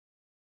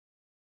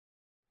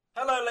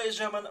Hello, ladies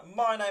and gentlemen.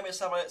 My name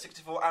is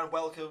Samuel64, and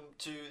welcome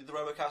to the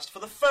RoboCast for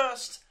the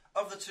first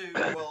of the two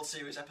World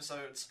Series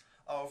episodes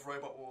of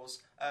Robot Wars.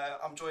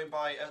 I'm joined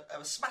by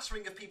a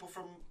smattering of people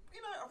from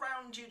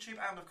around YouTube,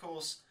 and of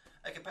course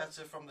a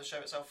competitor from the show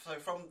itself. So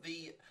from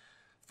the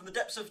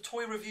depths of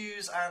toy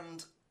reviews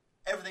and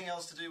everything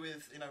else to do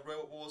with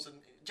Robot Wars and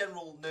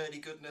general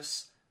nerdy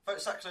goodness, Vote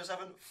Saxo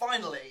 7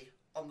 finally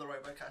on the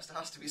RoboCast. It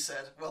has to be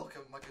said.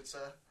 Welcome, my good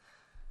sir.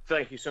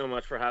 Thank you so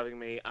much for having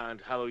me, and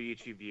hello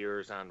YouTube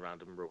viewers and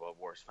random Robot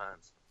Wars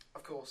fans.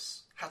 Of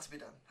course, had to be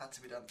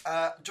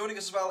done. Joining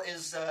us as well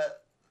is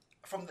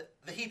from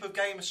the Heap of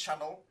Games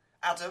channel,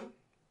 Adam.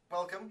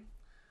 Welcome.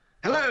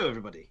 Hello,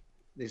 everybody.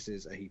 This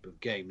is A Heap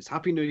of Games.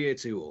 Happy New Year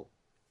to all.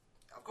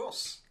 Of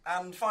course.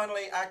 And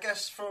finally, our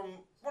guest from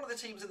one of the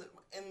teams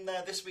in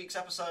this week's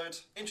episode.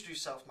 Introduce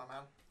yourself, my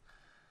man.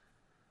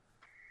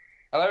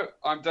 Hello,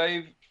 I'm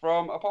Dave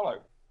from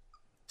Apollo.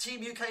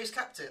 Team UK's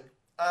captain.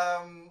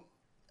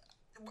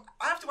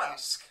 I have to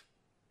ask,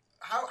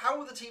 how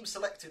were the teams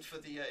selected for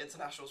the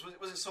internationals?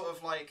 Was it sort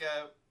of like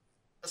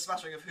a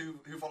smattering of who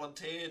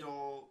volunteered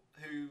or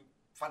who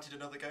fancied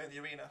another go in the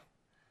arena?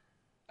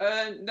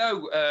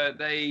 No,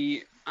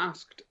 they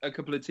asked a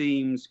couple of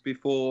teams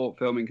before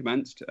filming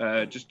commenced,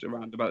 just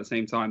around about the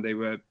same time they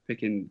were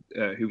picking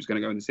who was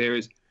going to go in the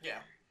series.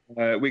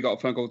 Yeah. We got a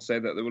phone call to say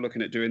that they were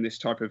looking at doing this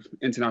type of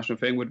international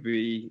thing, would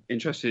be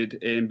interested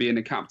in being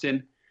a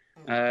captain.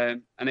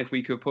 And if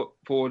we could put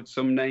forward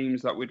some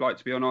names that we'd like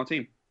to be on our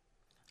team.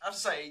 I have to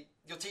say,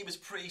 your team is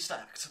pretty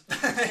stacked.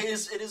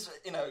 It is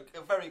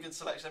a very good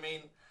selection. I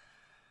mean,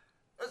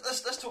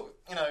 let's talk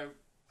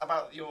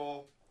about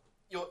your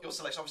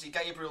selection. Obviously,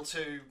 Gabriel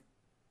too,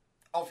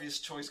 obvious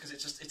choice because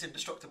it's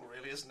indestructible,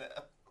 really, isn't it?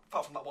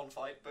 Apart from that one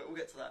fight, but we'll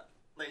get to that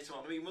later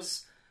on. I mean,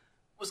 was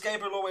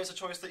Gabriel always a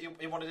choice that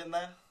you wanted in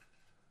there?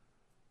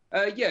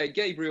 Yeah,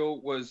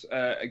 Gabriel was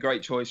a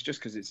great choice just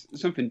because it's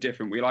something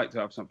different. We like to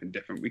have something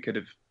different. We could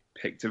have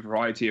picked a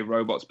variety of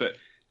robots, but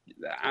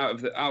out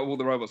of all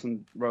the robots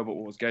in Robot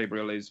Wars,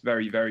 Gabriel is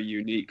very, very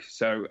unique.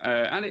 So,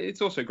 and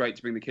it's also great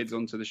to bring the kids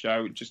onto the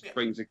show. It just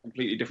brings a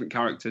completely different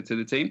character to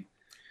the team.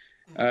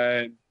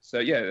 So,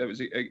 yeah, it was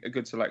a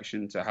good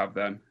selection to have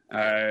them.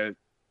 And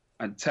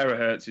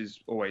Terahertz is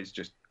always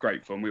just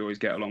great fun. We always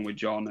get along with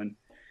John, and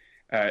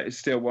it's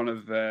still one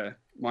of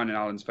mine and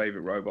Alan's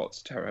favourite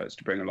robots, Terahertz,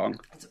 to bring along.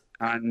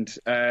 And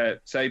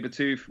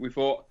Sabretooth, we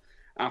thought,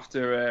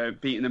 after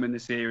beating them in the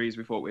series,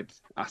 we thought we'd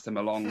ask them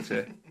along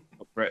to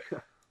look for it.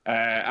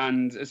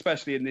 And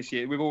especially in this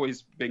year, we've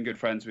always been good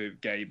friends with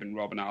Gabe and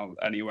Rob and Al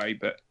anyway,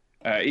 but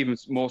even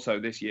more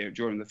so this year,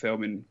 during the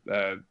filming,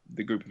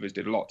 the group of us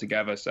did a lot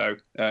together, so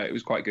it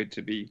was quite good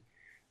to be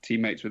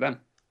teammates with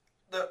them.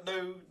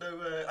 No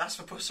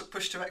ask for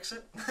push to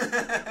exit?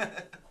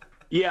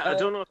 Yeah, I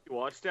don't know if you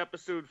watched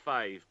episode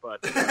 5,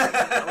 but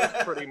that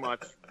was pretty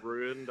much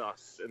ruined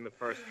us in the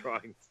first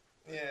round.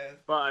 Yeah.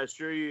 But I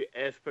assure you,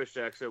 if Push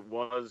to Exit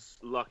was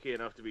lucky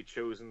enough to be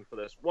chosen for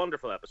this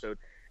wonderful episode,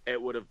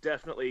 it would have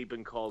definitely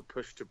been called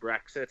Push to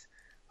Brexit.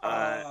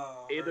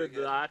 Either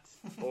that,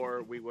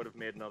 or we would have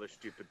made another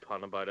stupid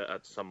pun about it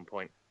at some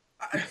point.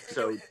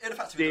 So,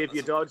 Dave,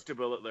 you dodged a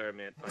bullet there,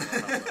 mate.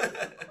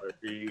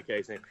 The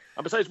UK's name.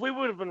 And besides, we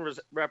would have been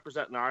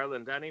representing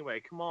Ireland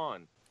anyway. Come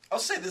on. I'll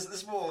say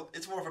it's more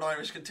of an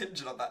Irish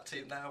contingent on that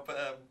team now,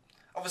 but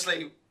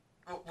obviously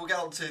we'll get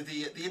on to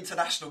the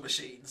international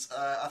machines.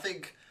 I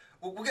think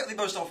we'll get the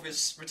most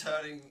obvious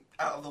returning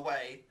out of the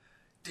way.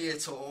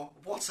 Dietor,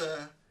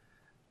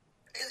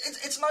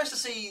 it's nice to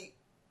see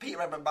Peter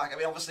Redmond back. I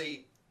mean,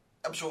 obviously,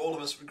 I'm sure all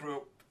of us grew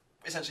up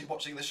essentially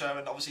watching the show,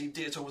 and obviously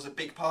Dietor was a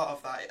big part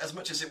of that. As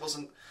much as it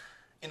wasn't,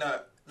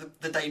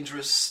 the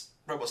dangerous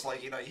robots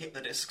like you hit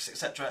the discs,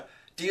 etc.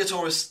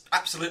 Dietor is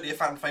absolutely a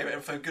fan favourite,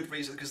 and for good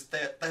reason, because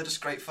they're just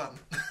great fun.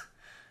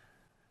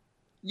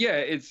 Yeah,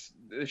 it's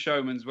the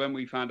showman's. When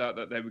we found out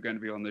that they were going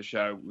to be on the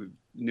show, we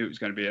knew it was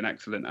going to be an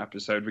excellent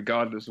episode,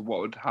 regardless of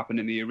what would happen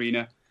in the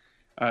arena.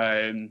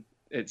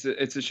 It's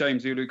a shame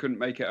Zulu couldn't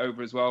make it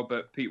over as well,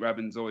 but Pete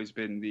Redmond's always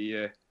been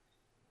the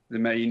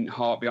main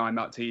heart behind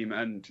that team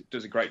and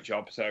does a great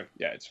job. So,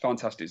 yeah, it's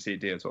fantastic to see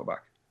Dietor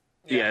back.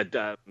 Yeah,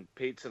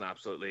 Pete's an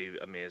absolutely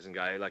amazing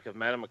guy. Like, I've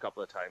met him a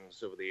couple of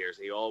times over the years.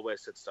 He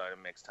always sits down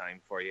and makes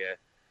time for you.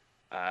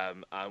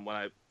 And when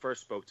I first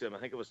spoke to him, I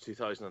think it was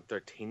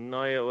 2013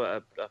 now,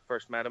 I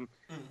first met him.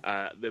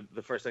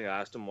 The first thing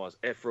I asked him was,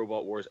 if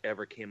Robot Wars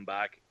ever came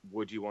back,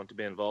 would you want to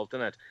be involved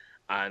in it?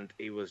 And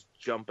he was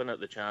jumping at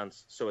the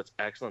chance, so it's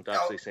excellent to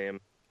actually see him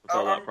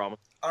fulfill that promise.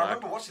 I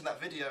remember watching that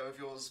video of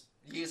yours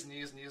years and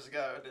years and years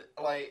ago, and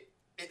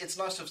it's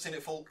nice to have seen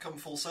it come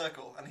full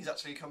circle, and he's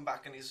actually come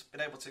back and he's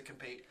been able to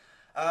compete.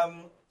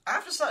 I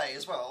have to say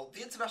as well,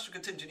 the international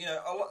contingent,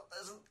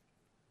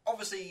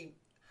 obviously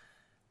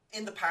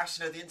in the past,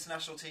 the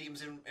international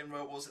teams in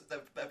Robot Wars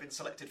that have been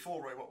selected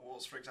for Robot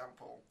Wars, for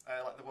example,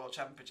 like the World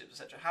Championships,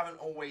 etc., haven't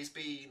always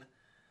been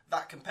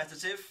that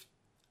competitive.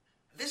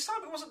 This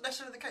time it wasn't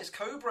necessarily the case.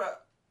 Cobra,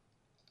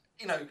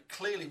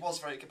 clearly was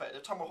very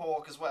competitive.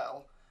 Tomahawk as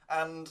well,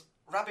 and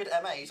Rabid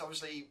M8,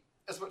 obviously,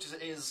 as much as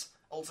it is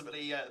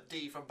ultimately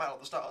D from Battle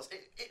of the Stars.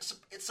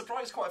 It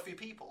surprised quite a few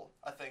people,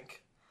 I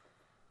think.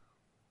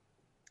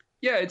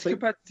 Yeah, it's a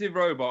competitive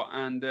robot,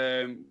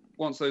 and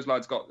once those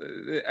lads got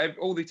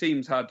all the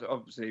teams had,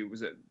 obviously,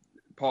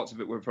 parts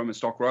of it were from a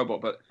stock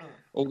robot, but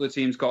all the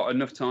teams got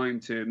enough time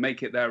to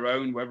make it their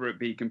own, whether it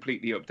be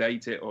completely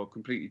update it or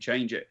completely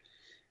change it.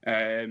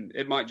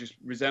 It might just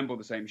resemble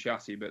the same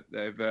chassis, but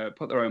they've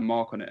put their own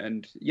mark on it,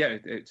 and yeah,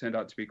 it turned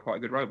out to be quite a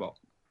good robot.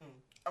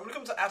 I'm going to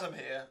come to Adam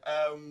here.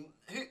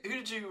 Who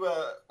did you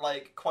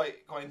quite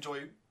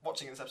enjoy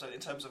watching in this episode in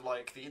terms of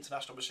like the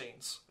international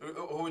machines?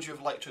 Who would you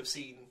have liked to have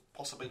seen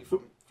possibly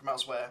from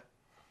elsewhere?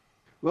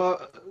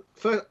 Well,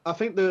 first, I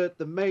think the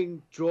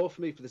main draw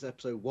for me for this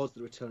episode was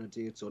the return of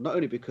Deitor. Not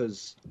only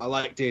because I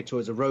like Deitor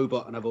as a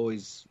robot and I've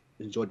always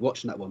enjoyed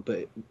watching that one,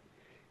 but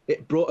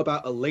it brought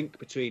about a link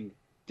between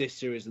this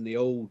series and the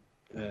old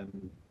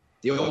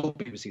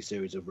BBC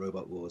series of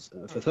Robot Wars.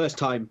 For the first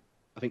time,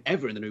 I think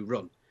ever in the new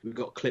run, we've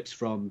got clips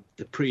from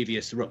the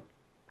previous run.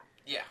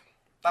 Yeah,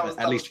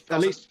 at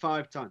least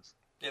 5 times.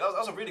 Yeah, that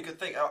was a really good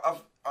thing.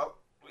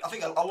 I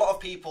think a lot of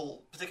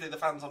people, particularly the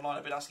fans online,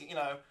 have been asking,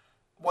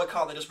 why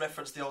can't they just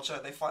reference the old show?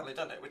 They've finally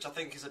done it, which I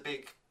think is a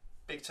big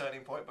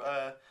turning point.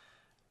 But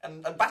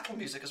and battle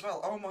music as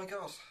well. Oh my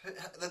god,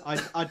 I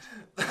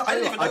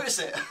didn't even notice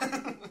it.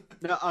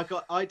 No,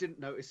 I didn't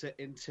notice it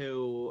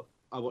until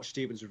I watched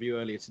Stephen's review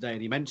earlier today,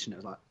 and he mentioned it. I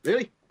was like,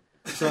 really?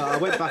 So I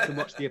went back and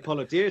watched the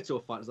Apollo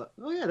Deitor fight. I was like,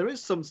 oh yeah, there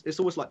is some. It's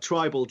almost like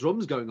tribal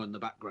drums going on in the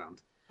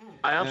background.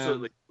 I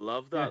absolutely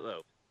love that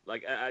though.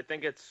 Like I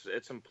think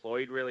it's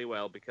employed really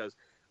well, because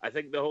I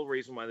think the whole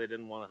reason why they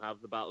didn't want to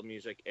have the battle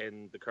music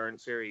in the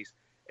current series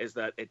is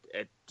that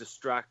it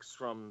distracts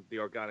from the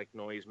organic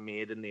noise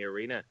made in the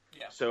arena.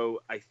 Yeah.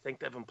 So I think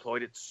they've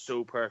employed it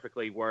so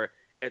perfectly, where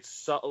it's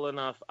subtle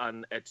enough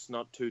and it's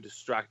not too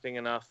distracting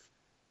enough,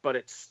 but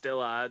it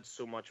still adds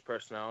so much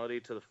personality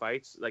to the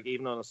fights, like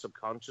even on a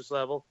subconscious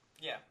level.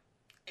 Yeah.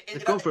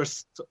 They've gone for a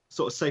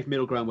sort of safe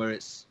middle ground where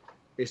it's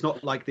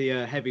not like the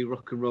heavy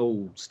rock and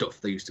roll stuff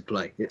they used to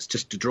play. It's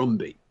just a drum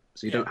beat,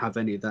 so you don't have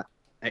any of that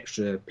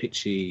extra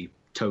pitchy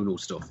tonal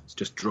stuff. It's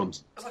just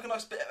drums. It's like a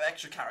nice bit of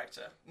extra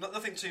character.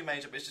 Nothing too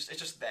major, but it's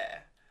just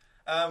there.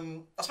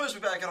 I suppose we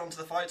better get on to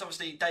the fight.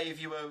 Obviously, Dave,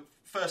 you were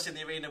first in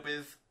the arena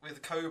with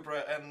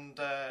Cobra and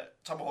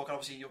Tomahawk, and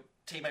obviously your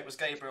teammate was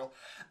Gabriel.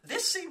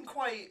 This seemed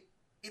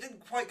it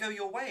didn't quite go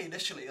your way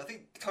initially. I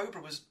think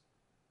Cobra was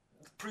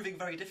proving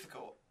very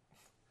difficult.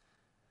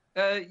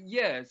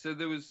 Yeah, so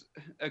there was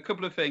a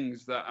couple of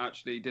things that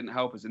actually didn't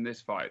help us in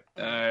this fight.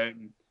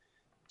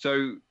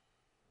 So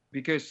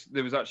because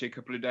there was actually a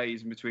couple of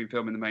days in between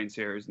filming the main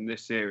series and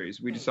this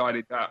series, we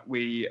decided that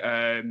we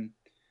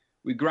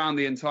ground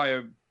the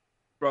entire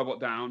robot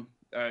down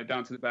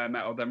to the bare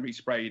metal, then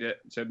resprayed it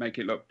to make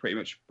it look pretty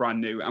much brand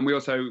new. And we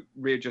also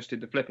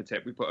readjusted the flipper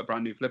tip. We put a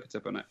brand new flipper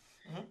tip on it.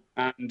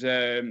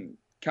 And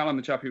Callum,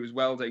 the chap who was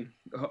welding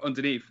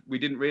underneath, we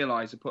didn't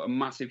realise it put a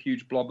massive,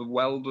 huge blob of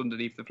weld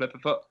underneath the flipper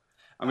foot.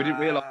 And we didn't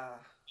realise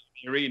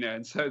the arena.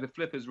 And so the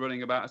flipper's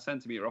running about 1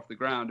 centimetre off the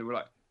ground. And we're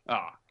like,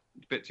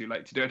 it's a bit too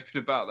late to do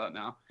anything about that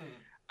now.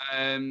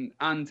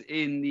 And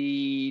in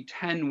the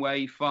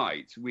 10-way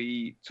fight,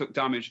 we took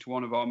damage to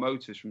one of our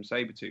motors from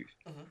Sabretooth.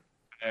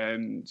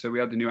 So we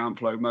had the new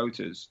Amplo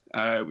motors,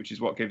 which is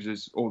what gives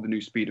us all the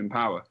new speed and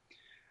power.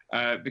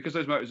 Because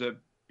those motors are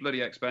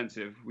bloody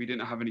expensive, we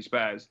didn't have any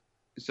spares.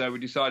 So we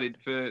decided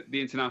for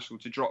the International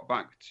to drop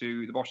back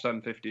to the Bosch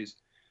 750s,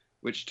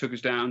 which took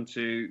us down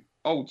to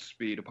old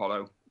speed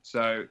Apollo.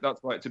 So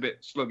that's why it's a bit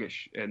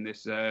sluggish in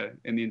this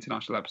in the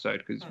International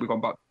episode, because we've gone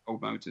back to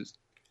old motors.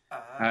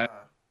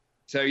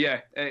 So yeah,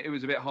 it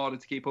was a bit harder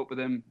to keep up with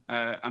him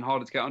and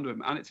harder to get under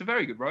him. And it's a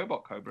very good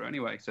robot, Cobra,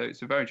 anyway. So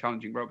it's a very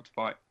challenging robot to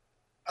fight.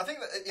 I think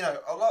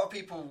that a lot of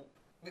people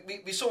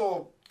we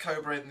saw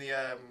Cobra in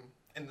the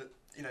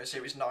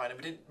Series 9, and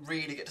we didn't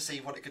really get to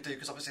see what it could do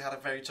because obviously it had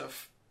a very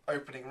tough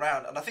opening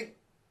round. And I think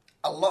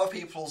a lot of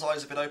people's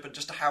eyes have been opened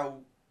just to how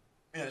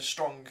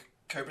strong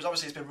Cobra's.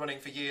 Obviously, it's been running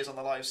for years on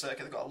the live circuit.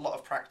 They've got a lot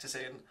of practice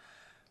in,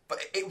 but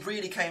it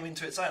really came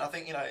into its own. I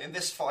think in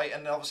this fight,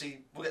 and obviously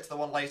we'll get to the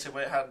one later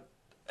where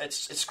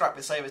it's scrapped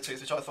with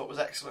Sabretooth, which I thought was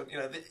excellent.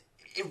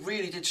 It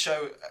really did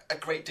show a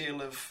great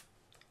deal of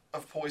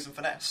poise and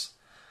finesse.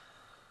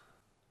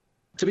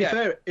 To be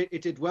fair,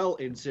 it did well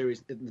in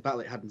the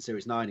battle it had in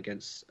Series 9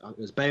 against it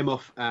was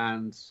Behemoth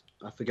and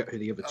I forget who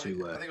the other two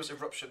were. I think it was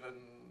Eruption and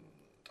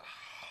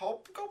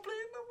Hobgoblin,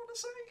 I want to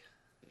say.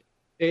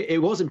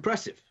 It was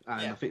impressive,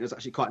 and I think it was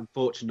actually quite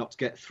unfortunate not to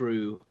get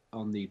through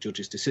on the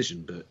judge's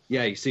decision. But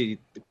yeah, you see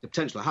the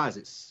potential it has.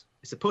 It's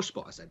a push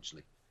spot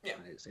essentially. Yeah,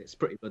 and it's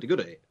pretty bloody good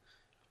at it.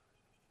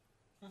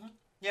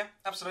 Yeah,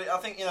 absolutely. I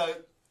think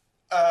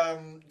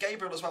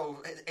Gabriel as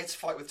well. Its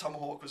fight with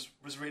Tomahawk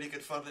was really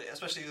good fun,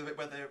 especially the bit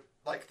where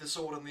the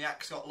sword and the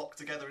axe got locked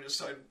together and just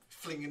started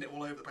flinging it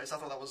all over the place. I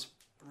thought that was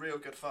real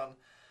good fun.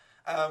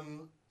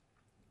 And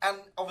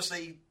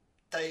obviously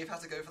Dave had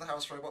to go for the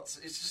house robots.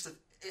 It's just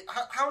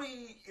how do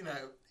you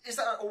is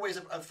that always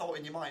a thought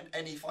in your mind?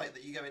 Any fight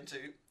that you go into,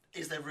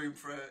 is there room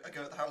for a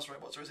go at the house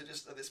robots, or is it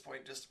just at this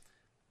point just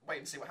wait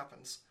and see what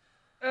happens?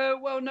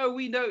 Well, no,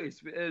 we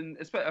noticed, and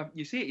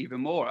you see it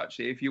even more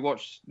actually if you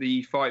watch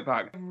the fight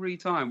back. Every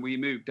time we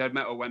moved, Dead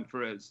Metal went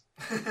for us.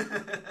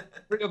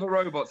 3 other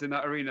robots in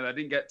that arena that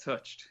didn't get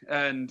touched,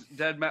 and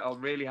Dead Metal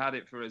really had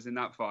it for us in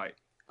that fight.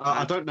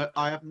 I don't know.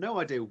 I have no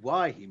idea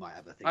why he might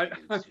have a thing. I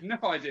have no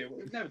idea.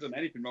 We've never done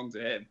anything wrong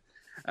to him.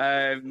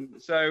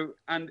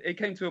 And it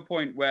came to a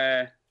point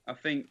where I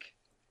think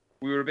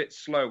we were a bit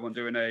slow on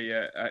doing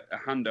a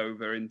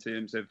handover in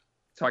terms of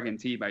tagging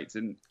teammates,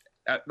 and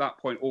at that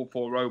point, all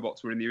 4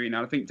 robots were in the arena.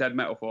 And I think Dead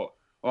Metal thought,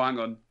 "Oh, hang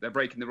on, they're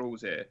breaking the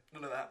rules here."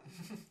 None of that.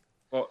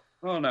 But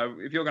oh no,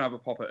 if you're going to have a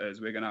pop at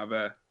us, we're going to have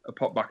a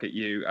pop back at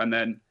you. And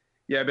then,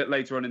 a bit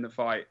later on in the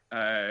fight,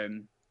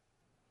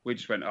 we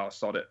just went, "Oh,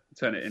 sod it,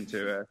 turn it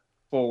into a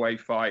 4-way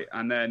fight."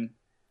 And then,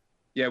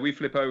 we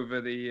flip over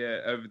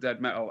over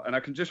Dead Metal, and I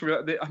can just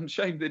I'm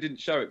ashamed they didn't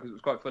show it because it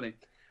was quite funny.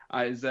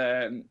 As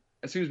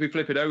soon as we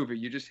flip it over,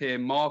 you just hear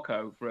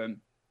Marco from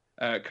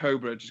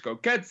Cobra just go,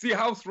 "Get the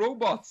house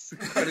robots!"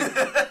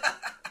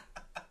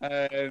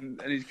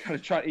 And he's kind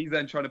of he's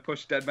then trying to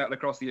push Dead Metal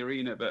across the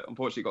arena, but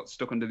unfortunately got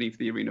stuck underneath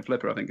the arena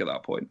flipper, I think, at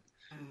that point.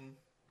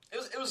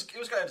 It was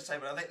great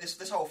entertainment. I think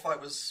this whole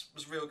fight was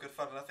real good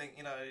fun, and I think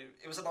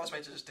it was a nice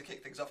way to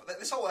kick things off.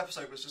 This whole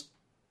episode was just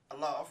a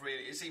laugh,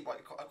 really. It seemed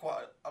like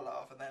quite a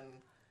laugh, and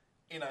then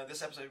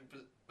this episode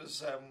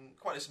was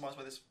quite surprised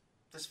by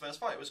this first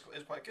fight. It was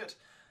quite good.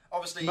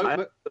 Obviously, I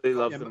absolutely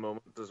love the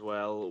moment as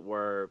well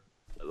where,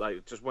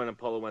 like, just when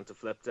Apollo went to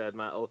flip Dead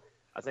Metal,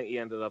 I think he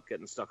ended up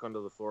getting stuck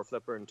under the floor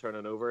flipper and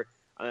turning over.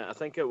 And I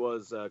think it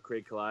was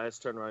Craig Colias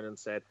turned around and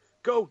said,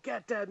 "Go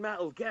get Dead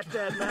Metal, get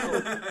Dead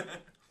Metal."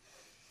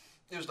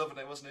 He was loving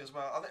it, wasn't he, as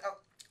well? I think,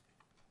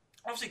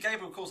 obviously,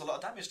 Gabriel caused a lot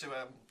of damage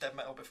to Dead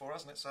Metal before,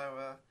 hasn't it?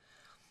 So,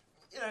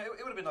 it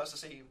would have been nice to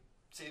see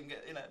him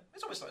get.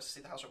 It's always nice to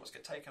see the house robots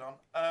get taken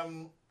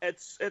on.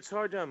 It's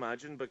hard to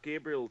imagine, but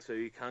Gabriel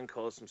too can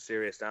cause some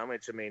serious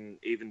damage. I mean,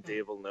 even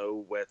Dave will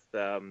know with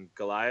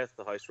Goliath,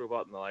 the house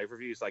robot, in the live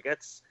reviews, like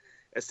it's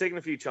taken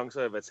a few chunks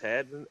out of its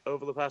head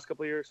over the past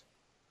couple of years.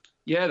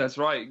 Yeah, that's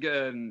right.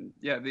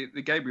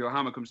 The Gabriel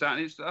hammer comes down.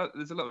 There's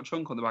a little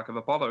chunk on the back of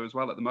Apollo as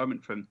well at the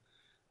moment from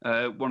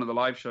one of the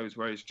live shows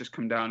where it's just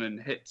come down and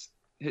hits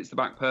the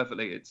back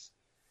perfectly.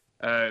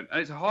 And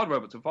it's a hard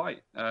robot to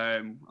fight.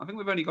 I think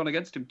we've only gone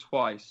against him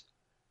twice,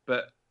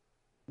 but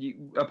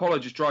Apollo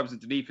just drives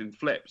underneath and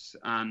flips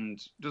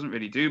and doesn't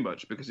really do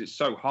much because it's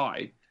so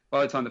high.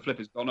 By the time the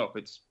flipper's gone up,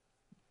 it's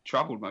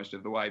travelled most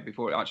of the way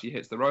before it actually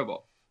hits the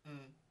robot.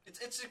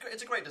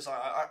 It's a great design.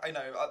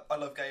 I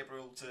love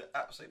Gabriel to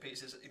absolute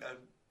pieces.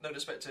 No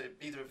disrespect to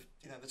either of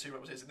the 2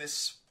 robots in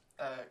this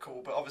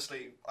call, but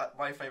obviously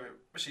my favourite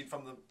machine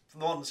from the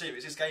modern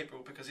series is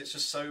Gabriel because it's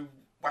just so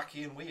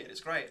wacky and weird. It's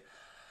great.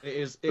 It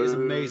is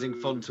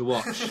amazing fun to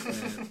watch.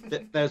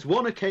 There's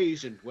one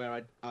occasion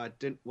where I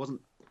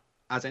wasn't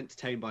as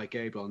entertained by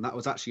Gabriel, and that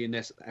was actually in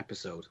this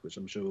episode, which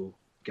I'm sure we'll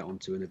get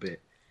onto in a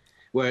bit,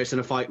 where it's in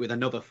a fight with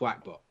another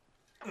Thwackbot.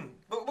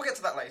 But we'll get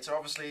to that later.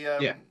 Obviously,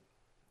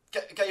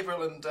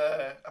 Gabriel and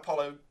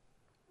Apollo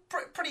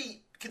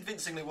pretty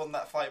convincingly won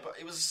that fight, but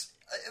I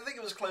think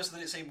it was closer than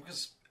it seemed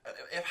because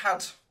if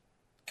had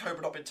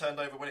Cobra not been turned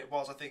over when it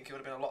was, I think it would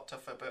have been a lot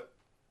tougher. But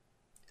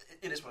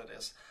it is what it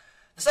is.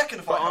 The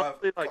second fight,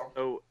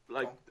 however,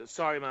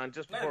 sorry, man,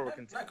 just before we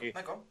continue,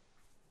 go on.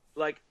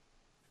 Like,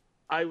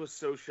 I was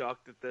so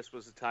shocked that this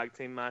was a tag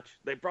team match.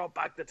 They brought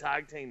back the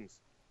tag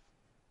teams.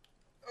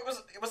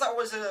 Was that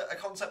always a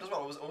concept as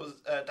well, or was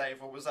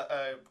Dave, or was that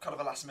kind of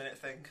a last minute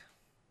thing?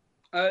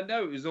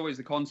 No, it was always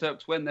the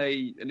concept. When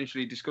they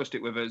initially discussed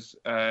it with us,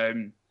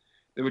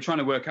 they were trying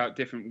to work out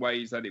different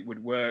ways that it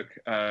would work.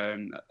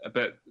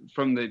 But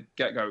from the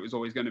get-go, it was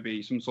always going to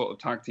be some sort of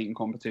tag team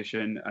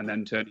competition and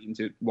then turn it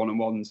into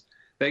one-on-ones.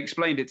 They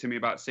explained it to me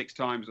about 6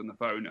 times on the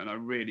phone, and I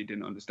really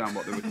didn't understand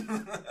what they were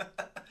doing.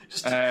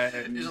 Just like,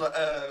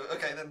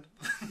 okay then.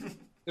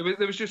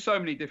 There was just so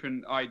many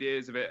different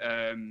ideas of it.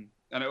 And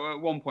at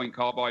one point,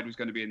 Carbide was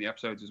going to be in the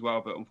episodes as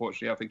well, but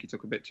unfortunately, I think he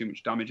took a bit too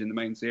much damage in the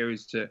main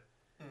series to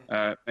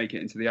make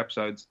it into the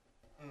episodes.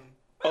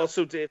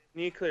 Also, Dave,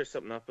 can you clear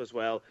something up as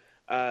well?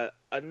 I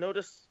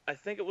noticed, I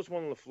think it was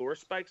one of the floor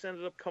spikes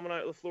ended up coming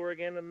out of the floor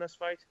again in this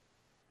fight.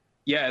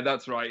 Yeah,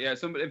 that's right. Yeah,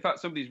 in fact,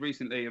 somebody's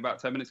recently, about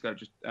 10 minutes ago,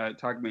 just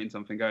tagged me in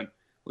something going,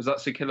 was that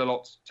Sir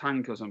Killalot's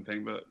tank or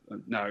something? But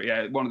no,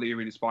 yeah, one of the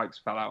arena spikes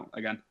fell out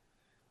again.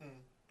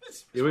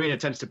 The arena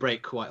tends to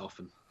break quite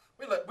often.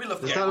 We love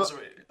the rules.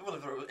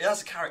 It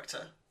has a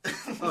character.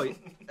 Oh,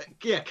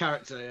 yeah,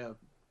 character, yeah.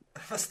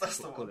 That's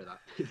the one. Call it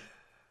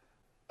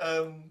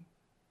that.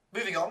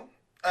 Moving on.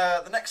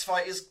 The next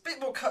fight is a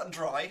bit more cut and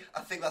dry. I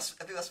think that's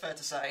fair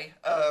to say.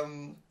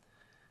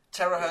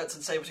 Terahertz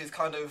and Sabretooth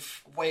kind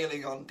of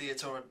wailing on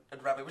Dietor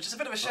and Rabbit, which is a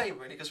bit of a shame,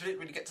 really, because we didn't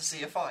really get to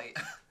see a fight.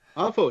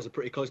 I thought it was a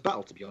pretty close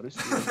battle, to be honest.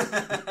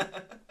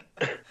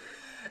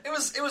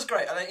 It was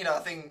great, and I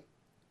think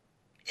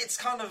it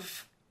kind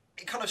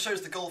of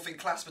shows the golfing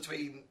class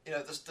between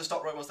the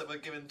stock robots that were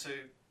given to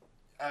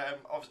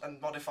and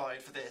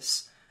modified for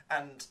this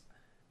and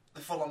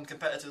the full-on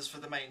competitors for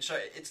the main show.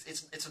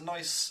 It's a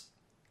nice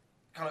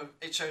kind of,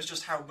 it shows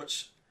just how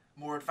much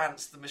more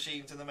advanced the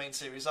machines in the main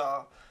series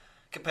are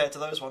compared to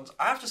those ones.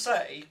 I have to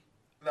say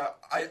that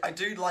I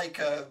do like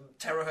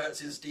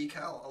Terahertz's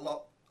decal a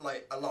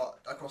lot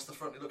across the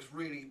front. It looks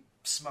really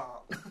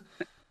smart.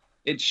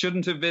 It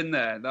shouldn't have been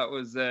there. That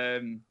was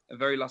a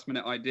very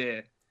last-minute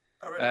idea.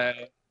 Oh,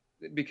 really?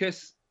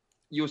 Because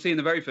you'll see in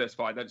the very first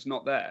fight that it's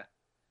not there.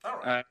 All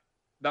right.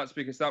 That's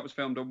because that was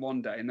filmed on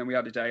one day, and then we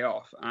had a day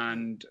off.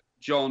 And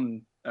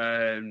John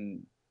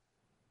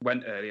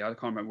went early. I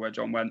can't remember where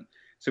John went.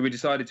 So we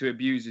decided to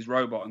abuse his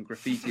robot and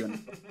graffiti on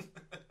it.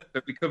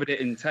 But we covered it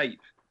in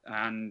tape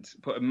and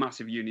put a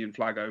massive Union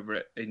flag over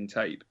it in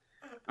tape.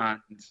 And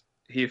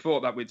he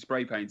thought that we'd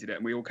spray painted it,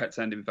 and we all kept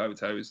sending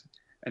photos.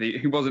 And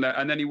he wasn't.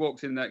 And then he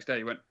walked in the next day.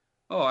 He went,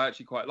 "Oh, I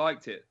actually quite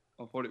liked it.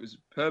 I thought it was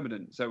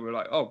permanent." So we were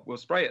like, "Oh, we'll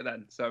spray it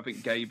then." So I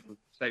think Gabe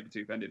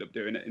Sabretooth ended up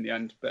doing it in the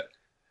end. But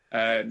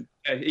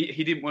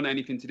he didn't want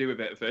anything to do with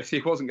it at first.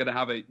 He wasn't going to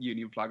have a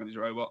Union flag on his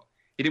robot.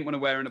 He didn't want to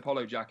wear an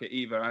Apollo jacket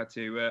either. I had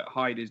to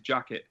hide his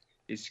jacket,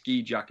 his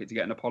ski jacket, to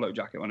get an Apollo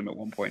jacket on him at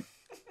one point.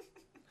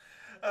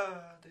 Oh,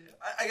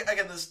 dear.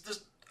 Again,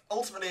 there's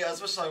ultimately,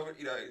 as much as I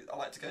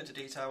like to go into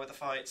detail with the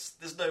fights,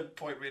 there's no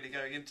point really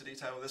going into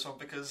detail with this one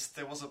because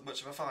there wasn't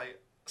much of a fight.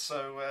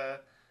 So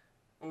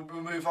we'll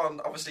move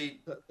on.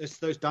 Obviously, it's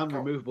those damn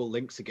removable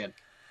links again.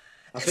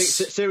 I think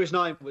Series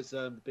 9 was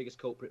the biggest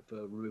culprit for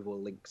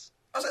removable links.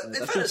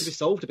 That seems to be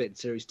solved a bit in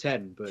Series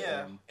 10. But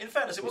yeah, in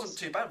fairness, it wasn't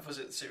too bad, was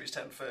it, Series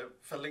 10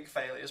 for link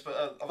failures?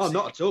 But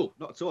not at all.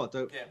 Not at all.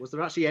 Was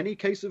there actually any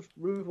case of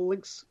removable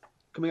links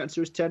coming out in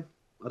Series 10?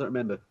 I don't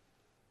remember.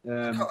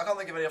 I can't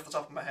think of any off the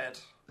top of my head.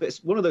 But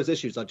it's one of those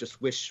issues I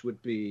just wish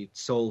would be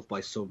solved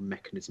by some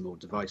mechanism or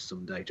device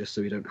someday, just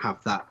so we don't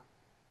have that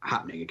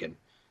happening again.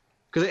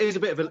 Because it is a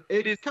bit of a be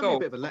a bit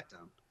of a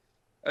letdown.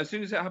 As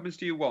soon as it happens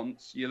to you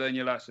once, you learn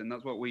your lesson.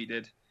 That's what we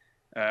did.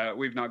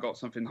 We've now got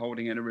something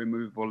holding in a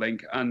removable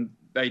link, and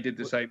they did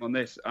the same on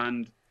this.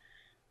 And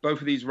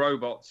both of these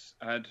robots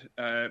had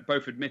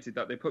both admitted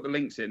that they put the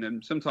links in,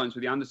 and sometimes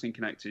with the Anderson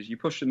connectors, you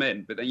push them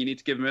in, but then you need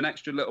to give them an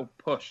extra little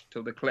push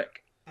till they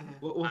click.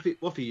 What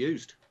have you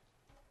used?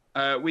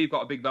 We've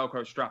got a big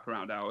Velcro strap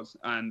around ours,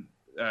 and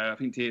I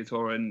think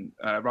Theator and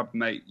Rabbit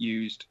Mate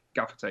used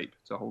gaffer tape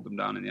to hold them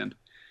down in the end.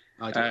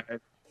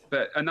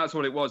 And that's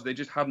all it was. They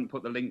just hadn't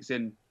put the links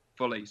in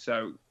fully,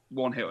 so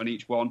one hit on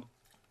each one,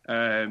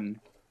 and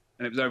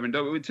it was over and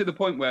done. To the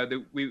point where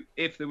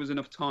if there was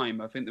enough time,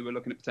 I think they were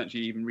looking at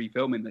potentially even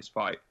refilming this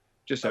fight,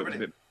 just so it was a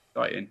bit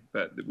exciting.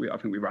 But I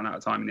think we ran out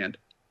of time in the end.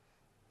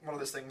 One of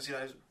those things,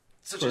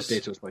 such as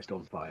Theator's placed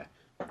on fire.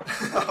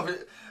 We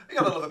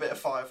got to love a bit of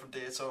fire from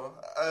Dietor.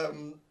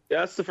 Yeah,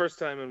 that's the first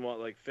time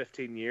in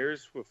 15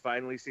 years we've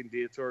finally seen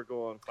Dietor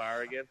go on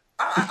fire again.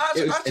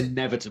 It was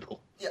inevitable.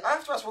 Yeah, I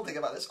have to ask one thing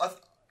about this,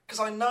 because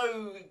I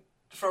know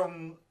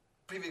from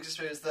previous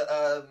experience that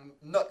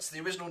the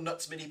original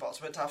Nuts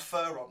mini-bots were meant to have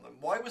fur on them.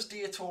 Why was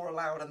Dietor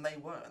allowed and they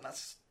weren't?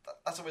 That's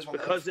always one.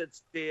 Because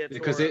it's Dietor.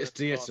 Because it's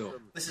Dietor.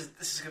 This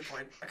is a good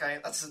point. Okay,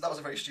 that was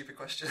a very stupid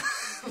question.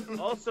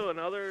 Also,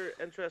 another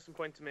interesting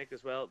point to make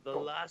as well. The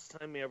last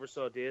time we ever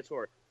saw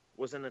Dietor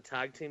was in a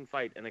tag team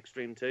fight in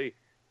Extreme 2.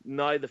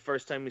 Now the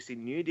first time we see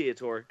new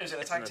Dietor is in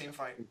a tag team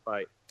fight.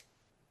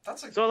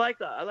 So I like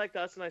that.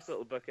 That's a nice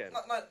little bookend.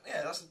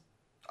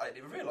 I didn't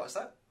even realise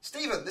that.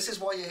 Stephen, this is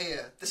why you're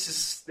here. This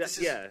is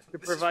to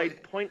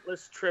provide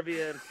pointless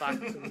trivia and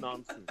facts and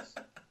nonsense.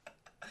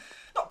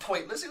 Not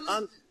pointless. It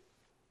was.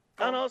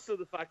 And also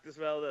the fact as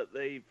well that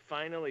they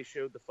finally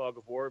showed the fog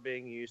of war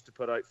being used to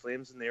put out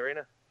flames in the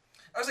arena.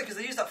 I was because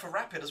they used that for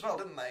Rapid as well,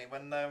 didn't they?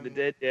 When they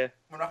did, yeah.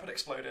 When Rapid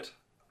exploded.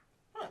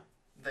 Huh,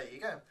 there you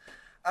go.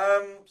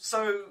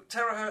 So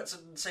Terahertz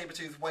and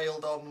Sabretooth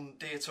wailed on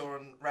Dietor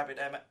and Rabbit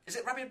M. Is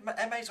it Rabbit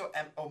M8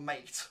 or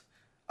Mate?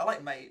 I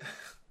like Mate.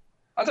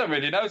 I don't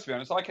really know, to be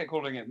honest. I kept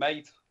calling it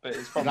Mate, but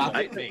it's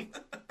probably Mate.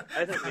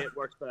 I think Mate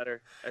works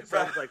better. It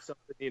sounds like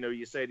something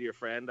you say to your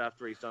friend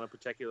after he's done a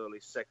particularly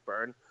sick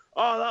burn.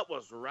 Oh, that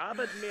was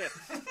rabid, mate.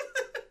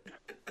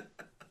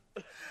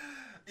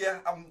 Yeah,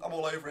 I'm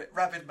all over it.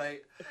 Rabid,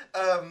 mate.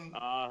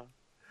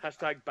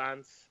 Hashtag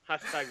Bants.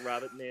 Hashtag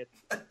rabbit, mate.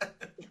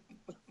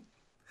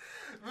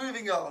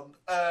 Moving on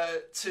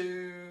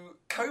to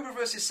Cobra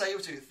versus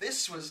Sabretooth.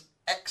 This was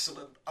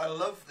excellent. I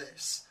love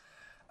this.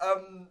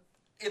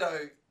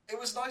 It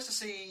was nice to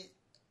see,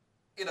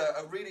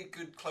 a really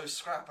good close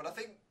scrap. And I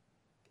think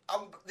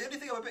the only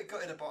thing I'm a bit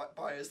gutted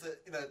by is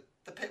that,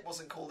 the pit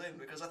wasn't called in,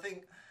 because I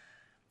think,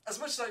 as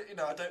much as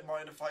I don't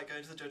mind a fight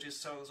going to the judges,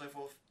 so on and so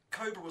forth,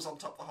 Cobra was on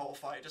top the whole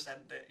fight. Just end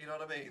it. You know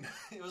what I mean?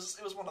 It was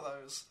one of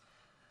those.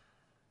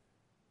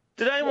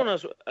 Did anyone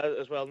as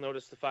well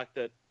notice the fact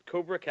that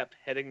Cobra kept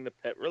hitting the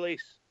pit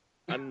release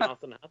and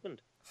nothing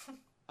happened?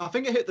 I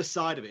think it hit the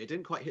side of it. It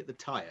didn't quite hit the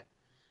tyre.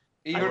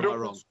 I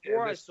wrong.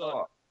 I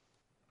saw.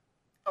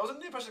 I was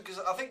under the impression, because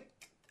I think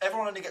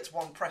everyone only gets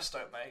one press,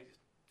 don't they?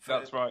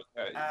 That's right.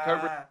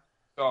 Cobra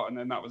start, and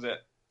then that was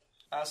it.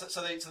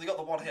 So they got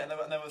the one hit,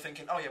 and they were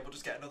thinking, oh yeah, we'll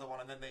just get another one,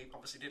 and then they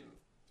obviously didn't.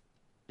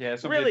 Yeah,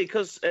 really,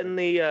 because in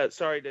the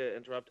sorry to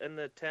interrupt, in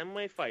the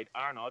 10-way fight,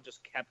 Arnaud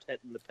just kept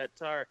hitting the pit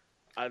tire,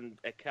 and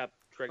it kept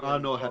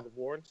triggering no, the fog of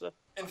war and stuff.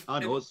 I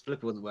know his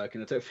flipper wasn't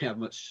working. I don't think I had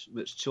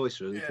much choice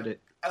really, Yeah. did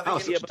it? I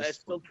think But it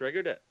still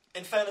triggered it.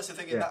 In fairness, I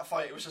think in that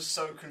fight it was just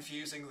so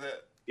confusing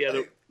that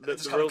The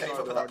just kind rules of gave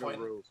are up at there are that no point.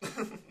 rules.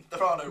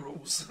 There are no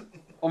rules.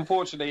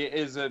 Unfortunately, it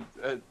is a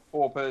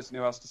poor person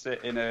who has to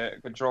sit in a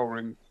control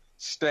room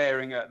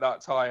staring at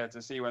that tyre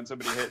to see when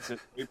somebody hits it.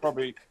 He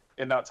probably,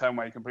 in that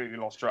 10-way, completely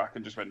lost track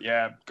and just went,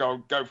 yeah,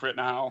 go for it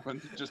now,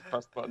 and just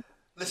press the button.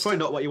 It's probably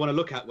not what you want to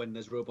look at when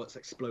there's robots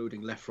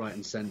exploding left, right,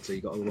 and centre.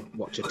 You got to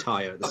watch a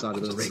tyre at the side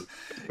of the ring.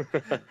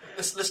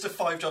 This list of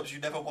 5 jobs you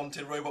never want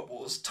in Robot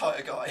Wars: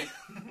 tyre guy.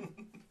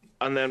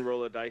 And then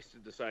roll a dice to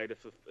decide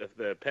if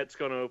the pit's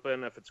going to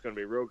open, if it's going to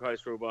be Rogue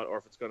House Robot, or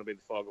if it's going to be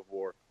the Fog of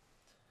War.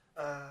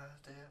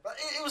 Dear. But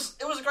it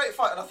was a great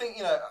fight, and I think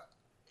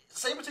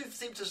Sabretooth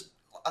seemed to.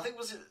 I think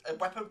was it a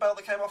weapon belt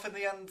that came off in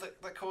the end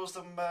that caused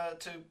them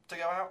to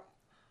go out,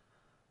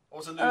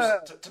 or to lose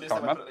to lose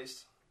their weapon at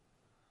least.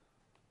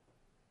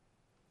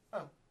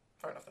 Oh,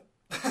 fair enough then.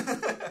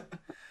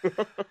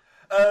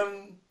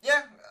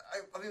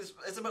 I think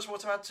there's much more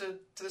to add to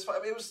this fight.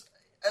 I mean, it was,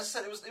 as I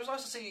said, it was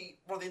nice to see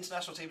one of the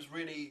international teams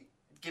really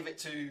give it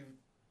to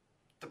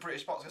the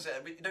British box. As I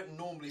said, you don't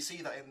normally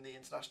see that in the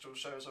international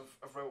shows of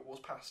Robot Wars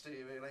past, do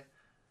you really?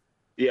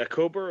 Yeah,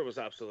 Cobra was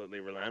absolutely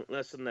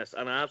relentless in this,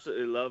 and I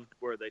absolutely loved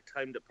where they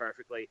timed it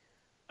perfectly.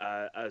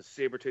 As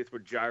Sabretooth were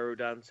gyro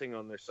dancing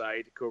on their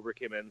side, Cobra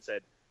came in and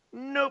said,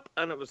 "Nope,"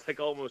 and it was like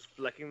almost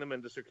flicking them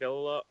into Sir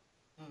Kill-A-Lot.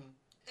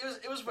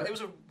 It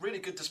was a really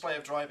good display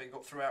of driving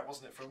up throughout,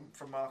 wasn't it,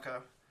 from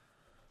Marco?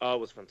 Oh, it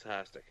was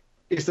fantastic.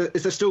 Is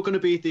there still going to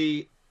be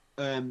the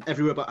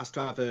every robot has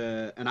to have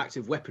an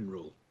active weapon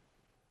rule?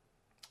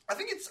 I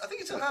think it's had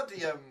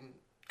the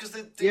because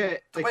the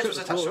they wedge took was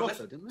the attached to a floor lift, off,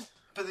 though, didn't they?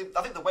 but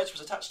I think the wedge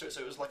was attached to it,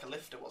 so it was like a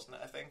lifter, wasn't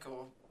it? I think,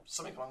 or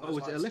something along those Oh,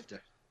 lines. was it a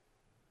lifter?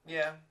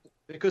 Yeah.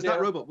 Because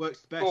that robot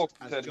works best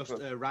as technically.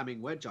 just a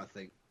ramming wedge, I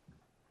think.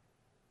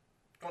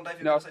 Go on, Dave.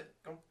 You No. want to say it?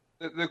 Go on.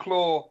 The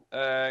claw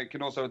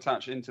can also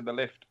attach into the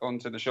lift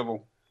onto the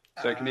shovel,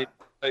 so it can either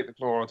take the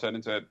claw or turn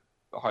into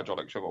a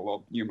hydraulic shovel,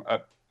 or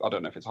I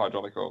don't know if it's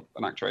hydraulic or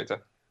an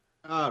actuator.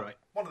 All right.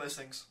 One of those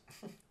things.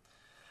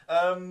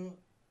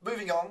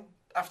 Moving on,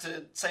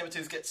 after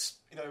Sabretooth gets,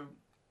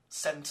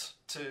 sent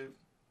to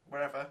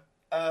wherever,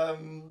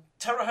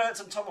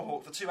 Terahertz and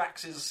Tomahawk, the two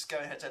axes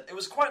going head to head. It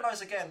was quite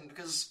nice again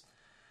because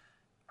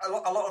a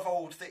lot of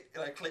old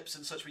clips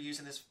and such were used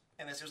in this.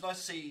 It was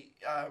nice to see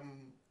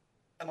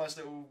a nice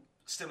little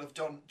still of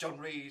John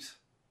Reed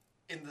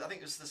in I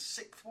think it was the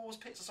 6th Wars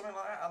pits or something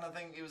like that, and I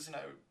think it was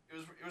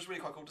it was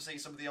really quite cool to see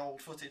some of the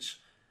old footage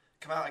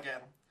come out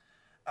again.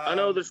 I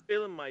know they're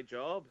stealing my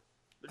job.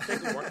 They're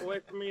taking work away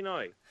from me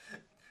now.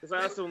 Because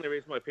that's the only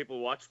reason why people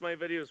watched my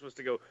videos was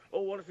to go,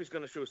 oh, what if he's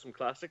going to show some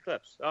classic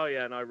clips? Oh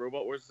yeah, now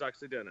Robot Wars is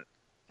actually doing it.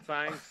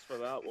 Thanks for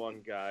that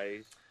one,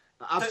 guys.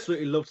 I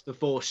absolutely loved the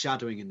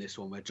foreshadowing in this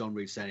one where John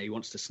Reed's saying he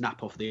wants to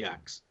snap off the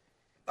axe.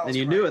 And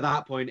you knew at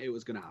that point it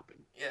was going to happen.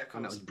 Yeah, of course.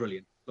 And that was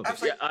brilliant.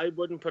 Yeah, I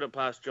wouldn't put it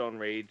past John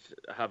Reed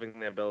having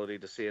the ability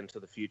to see into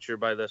the future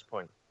by this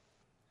point.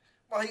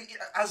 Well,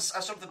 as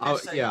Jonathan did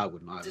say, I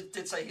wouldn't.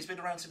 Did say he's been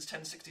around since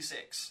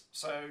 1066,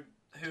 so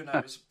who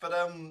knows? But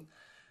I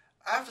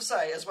have to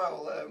say as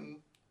well,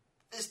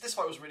 this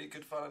fight was really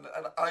good fun,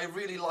 and I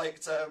really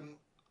liked.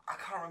 I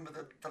can't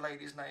remember the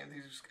lady's name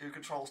who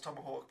controls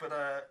Tomahawk, but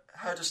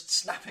her just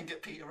snapping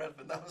at Peter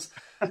Redmond. That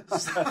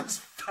was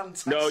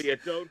fantastic. No, you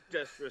don't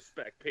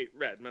disrespect Pete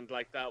Redmond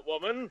like that,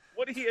 woman.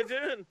 What are you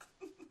doing?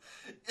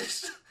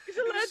 He's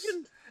a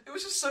legend. It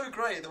was just so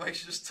great the way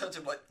she just turned to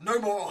him like, no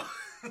more.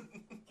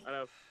 I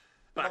know.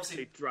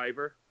 Backseat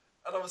driver.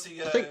 And obviously,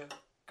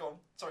 go on.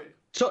 Sorry.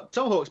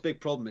 Tomahawk's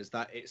big problem is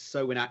that it's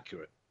so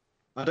inaccurate.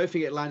 I don't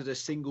think it landed a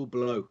single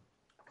blow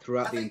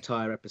throughout the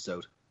entire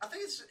episode. I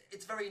think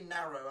it's very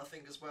narrow. I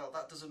think as well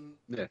that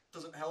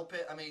doesn't help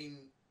it. I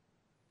mean,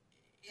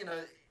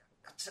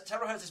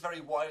 Terahertz is very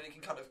wide and it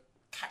can kind of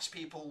catch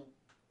people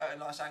at a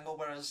nice angle,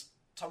 whereas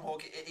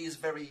Tomahawk it is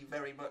very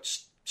very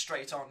much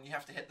straight on. You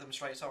have to hit them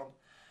straight on.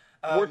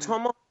 Were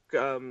Tomahawk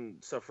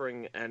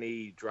suffering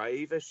any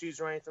drive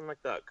issues or anything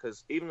like that?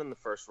 Because even in the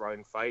first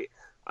round fight,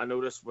 I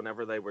noticed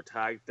whenever they were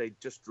tagged, they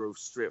just drove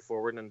straight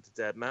forward into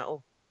dead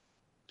metal.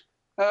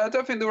 I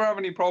don't think they were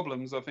having any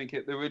problems. I think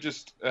they were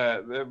just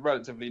they're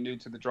relatively new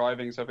to the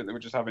driving, so I think they were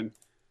just having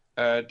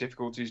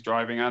difficulties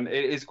driving. And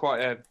it is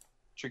quite a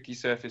tricky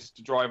surface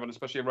to drive on,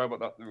 especially a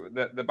robot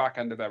that the back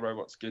end of their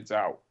robot skids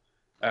out,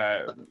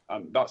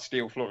 and that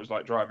steel floor is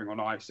like driving on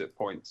ice at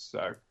points.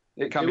 So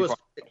it can be.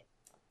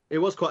 It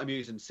was quite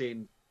amusing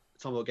seeing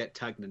Tomahawk get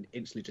tagged and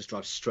instantly just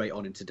drive straight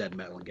on into dead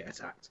metal and get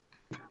attacked.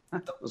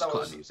 That was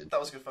quite amusing. That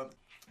was good fun.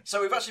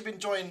 So we've actually been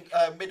joined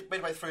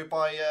midway through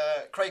by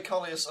Craig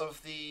Colliers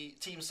of the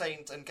Team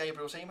Saint and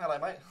Gabriel team. Hello,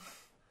 mate.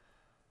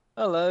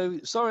 Hello.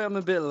 Sorry I'm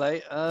a bit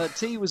late.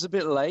 Tea was a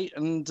bit late,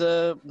 and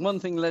one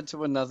thing led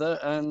to another,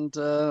 and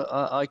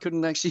I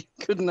couldn't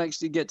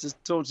actually get to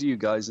talk to you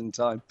guys in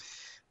time.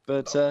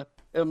 But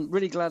I'm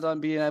really glad I'm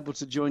being able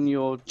to join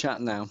your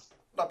chat now.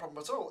 No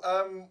problem at all.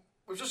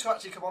 We've just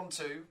actually come on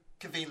to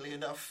conveniently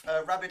enough.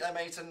 Rabbit,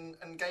 M8,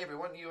 and Gabriel,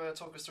 why don't you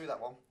talk us through that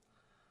one?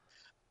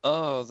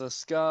 Oh, the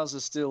scars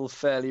are still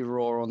fairly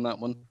raw on that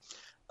one.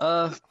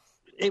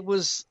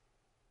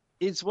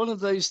 It's one of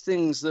those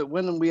things that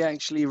when we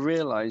actually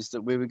realised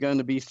that we were going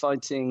to be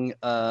fighting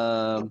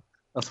a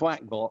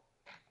thwack bot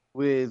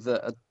with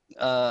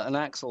an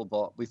axle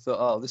bot, we thought,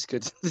 oh, this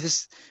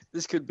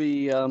could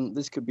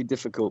be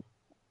difficult,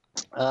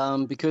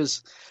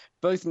 because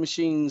both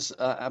machines,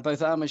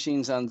 both our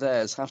machines and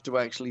theirs, have to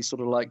actually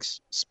sort of like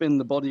spin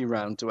the body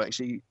round to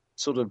actually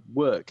sort of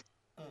work,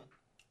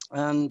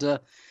 and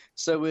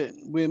so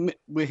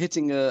we're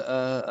hitting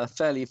a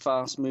fairly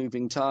fast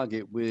moving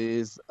target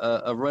with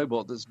a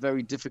robot that's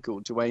very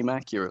difficult to aim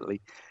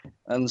accurately,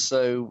 and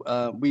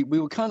so we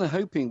were kind of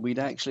hoping we'd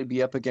actually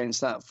be up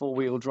against that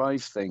 4-wheel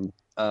drive thing.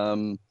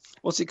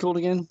 What's it called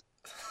again?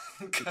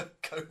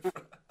 Cobra.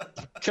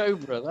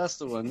 Cobra, that's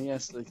the one.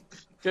 Yes, the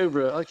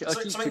Cobra. I keep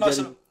something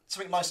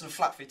nice and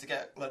flat for you to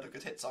get a load of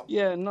good hits on.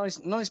 Yeah,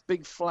 nice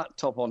big flat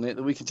top on it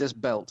that we could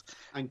just belt.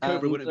 And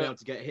Cobra wouldn't be able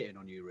to get hitting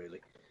on you,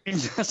 really.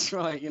 That's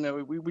right.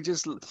 We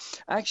just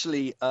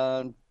actually.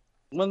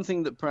 One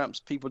thing that perhaps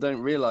people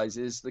don't realise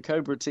is the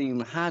Cobra team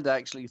had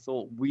actually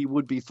thought we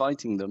would be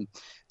fighting them,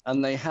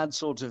 and they had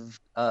sort of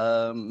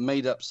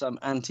made up some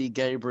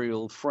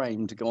anti-Gabriel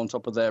frame to go on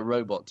top of their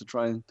robot to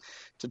try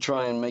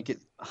and make it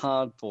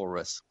hard for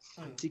us.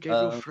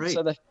 Anti-Gabriel frame.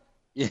 So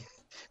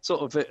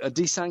sort of a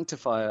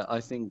desanctifier, I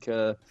think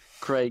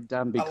Craig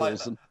Danby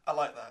calls them. I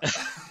like that.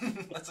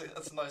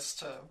 That's a nice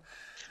term.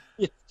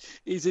 Yeah,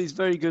 he's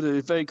very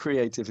good, very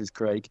creative, is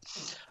Craig.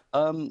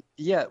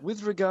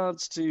 With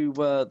regards to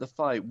the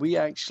fight, we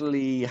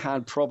actually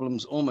had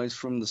problems almost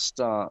from the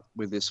start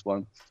with this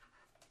one.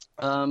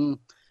 The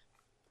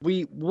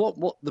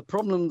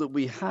problem that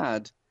we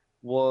had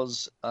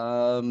was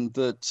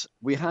that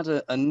we had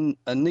a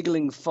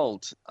niggling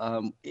fault.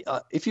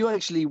 If you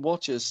actually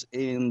watch us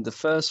in the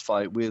first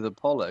fight with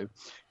Apollo,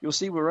 you'll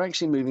see we're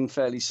actually moving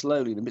fairly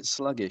slowly and a bit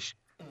sluggish.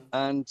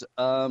 And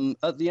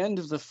at the end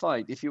of the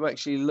fight, if you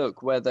actually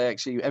look where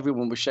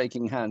everyone was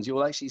shaking hands,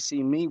 you'll actually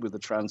see me with the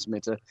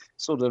transmitter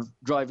sort of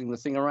driving the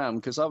thing around,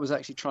 because I was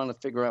actually trying to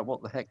figure out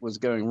what the heck was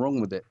going wrong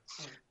with it,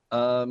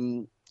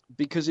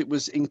 because it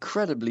was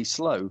incredibly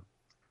slow,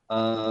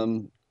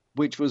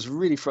 which was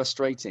really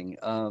frustrating.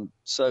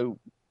 So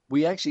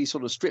we actually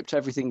sort of stripped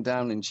everything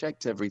down and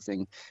checked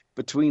everything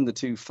between the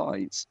two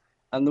fights,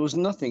 and there was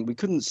nothing. We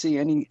couldn't see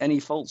any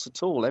faults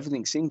at all.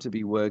 Everything seemed to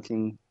be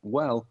working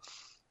well.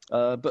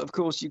 But of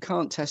course, you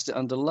can't test it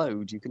under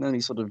load. You can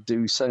only sort of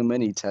do so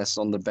many tests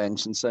on the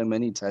bench and so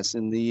many tests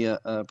in the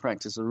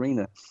practice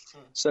arena.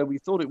 So we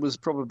thought it was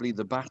probably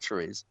the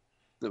batteries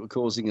that were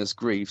causing us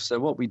grief. So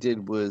what we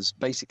did was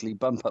basically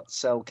bump up the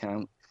cell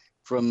count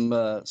from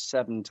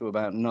 7 to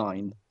about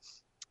 9,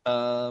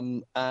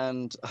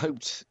 and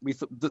hoped. We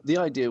thought the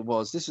idea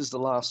was this is the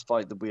last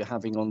fight that we're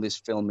having on this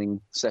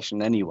filming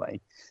session anyway.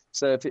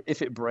 So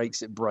if it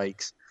breaks, it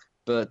breaks.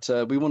 But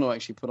we want to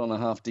actually put on a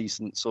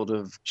half-decent sort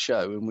of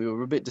show, and we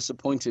were a bit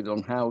disappointed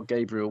on how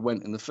Gabriel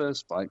went in the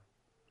first fight.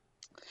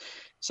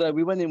 So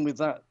we went in with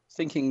that,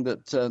 thinking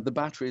that the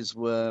batteries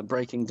were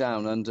breaking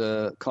down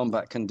under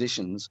combat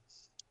conditions,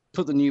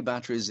 put the new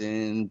batteries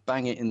in,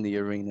 bang it in the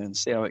arena, and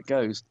see how it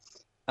goes.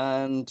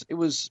 And it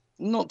was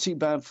not too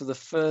bad for the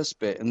first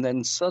bit, and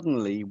then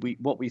suddenly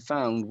what we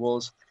found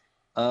was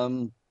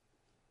the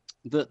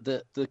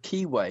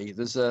keyway.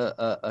 There's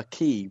a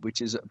key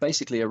which is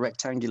basically a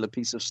rectangular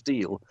piece of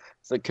steel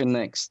that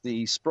connects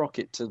the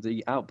sprocket to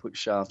the output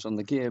shaft on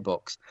the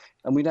gearbox,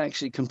 and we'd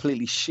actually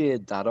completely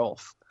sheared that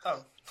off.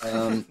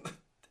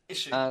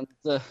 Issue. And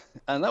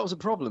that was a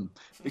problem,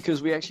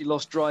 because we actually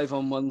lost drive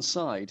on one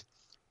side.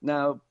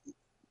 Now,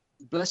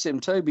 bless him,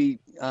 Toby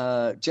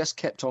just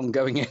kept on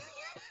going.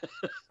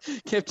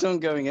 Kept on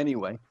going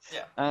anyway.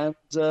 Yeah. And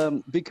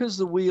because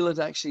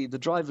the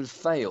drive had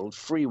failed,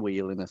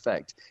 freewheel in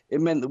effect,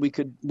 it meant that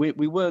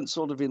we weren't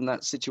sort of in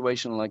that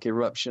situation like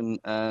Eruption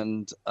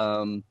and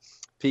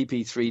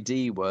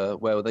PP3D were,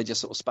 where they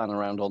just sort of span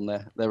around on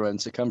their own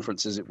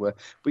circumference, as it were.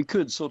 We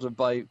could sort of,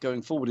 by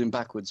going forward and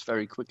backwards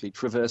very quickly,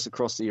 traverse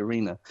across the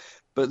arena.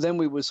 But then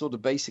we were sort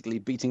of basically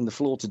beating the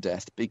floor to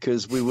death,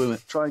 because we were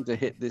trying to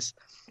hit this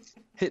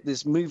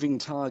moving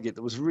target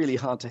that was really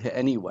hard to hit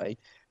anyway,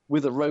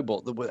 with a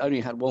robot that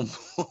only had one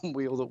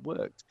wheel that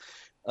worked.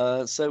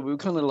 So we were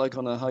kind of like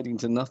on a hiding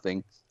to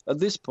nothing. At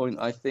this point,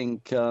 I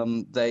think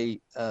the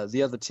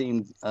other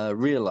team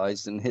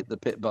realized and hit the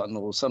pit button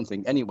or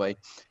something. Anyway,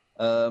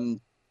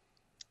 then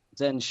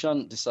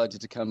Shunt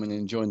decided to come in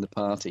and join the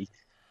party.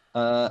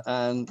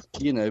 And,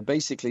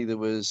 basically there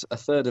was a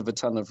third of a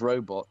ton of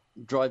robot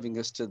driving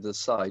us to the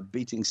side,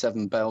 beating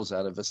 7 bells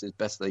out of us as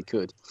best they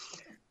could.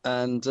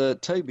 And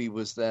Toby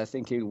was there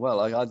thinking, well,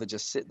 I either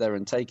just sit there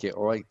and take it,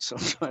 or I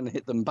sort of trying to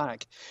hit them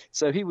back.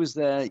 So he was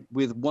there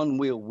with one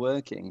wheel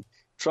working,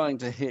 trying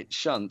to hit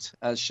Shunt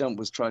as Shunt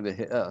was trying to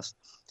hit us.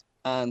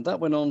 And that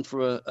went on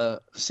for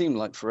seemed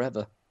like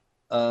forever.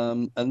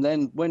 And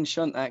then when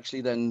Shunt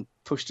actually then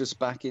pushed us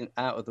back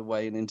out of the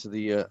way and into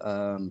the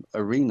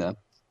arena,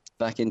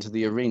 back into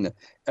the arena,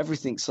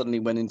 everything suddenly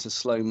went into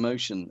slow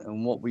motion.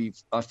 And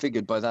I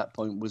figured by that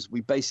point was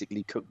we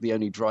basically cooked the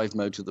only drive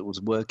motor that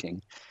was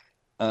working.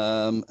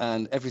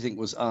 And everything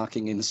was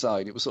arcing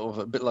inside. It was sort of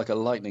a bit like a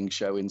lightning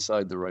show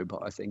inside the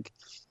robot, I think.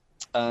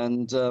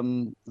 And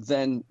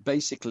then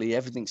basically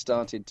everything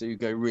started to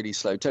go really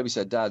slow. Toby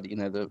said, "Dad,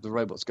 the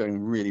robot's going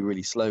really,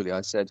 really slowly."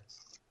 I said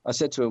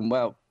to him,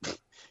 "Well,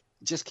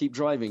 just keep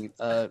driving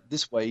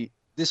this way.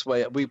 This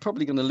way, we're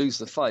probably going to lose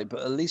the fight,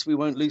 but at least we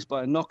won't lose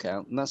by a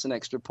knockout, and that's an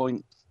extra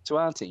point to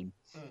our team."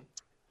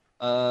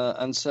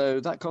 And so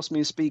that cost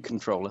me a speed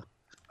controller,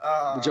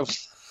 which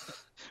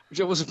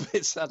I was a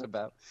bit sad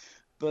about.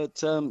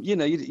 But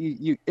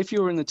you if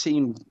you're in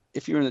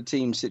a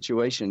team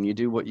situation, you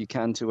do what you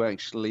can to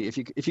actually, if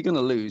you're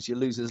going to lose, you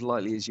lose as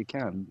lightly as you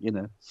can,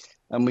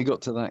 And we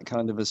got to that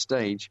kind of a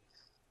stage.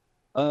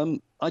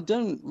 I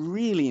don't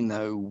really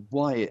know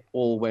why it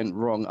all went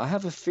wrong. I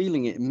have a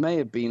feeling it may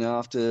have been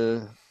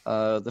after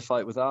the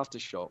fight with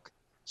Aftershock.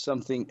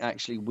 Something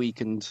actually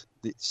weakened.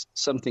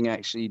 Something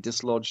actually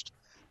dislodged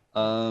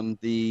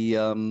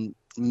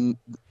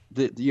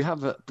you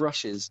have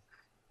brushes.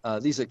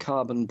 These are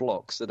carbon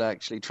blocks that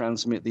actually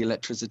transmit the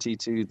electricity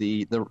to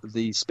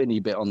the spinny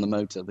bit on the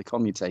motor, the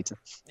commutator.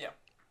 Yeah.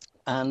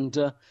 And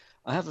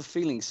I have a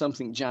feeling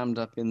something jammed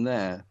up in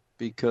there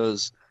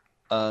because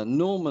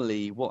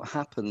normally what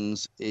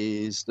happens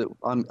is that,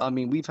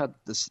 we've had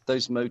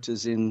those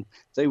motors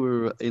they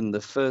were in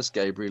the first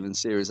Gabriel in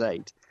Series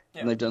 8,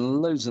 and they've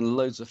done loads and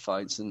loads of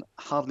fights and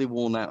hardly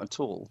worn out at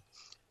all.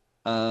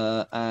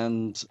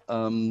 And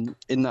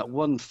in that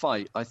one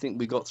fight, I think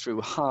we got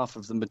through half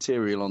of the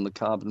material on the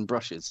carbon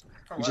brushes.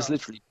 We just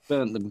literally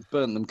burnt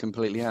them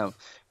completely out,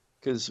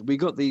 because we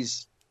got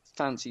these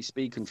fancy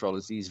speed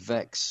controllers, these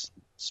Vex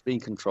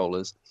speed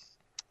controllers.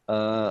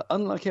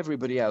 Unlike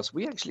everybody else,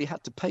 we actually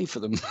had to pay for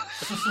them.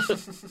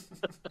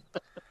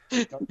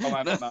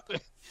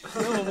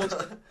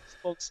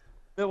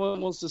 No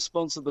one wants to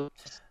sponsor the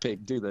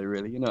pig, do they?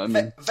 Really, you know what I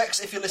mean? Vex,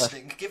 if you're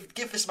listening,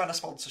 give this man a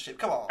sponsorship.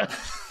 Come on,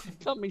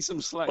 cut me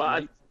some slack.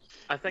 Well,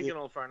 I think, in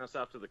all fairness,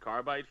 after the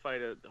Carbide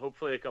fight,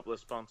 hopefully a couple of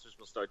sponsors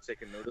will start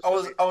taking notice.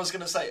 I was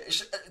going to say,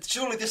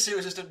 surely this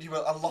series has done you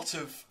a lot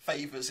of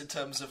favours in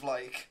terms of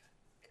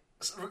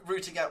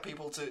rooting out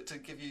people to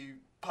give you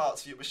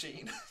parts for your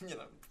machine.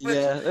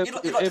 Yeah, you'd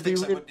like to think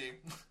so, wouldn't you?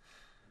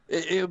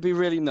 It would be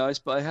really nice,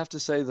 but I have to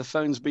say the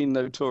phone's been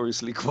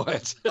notoriously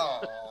quiet.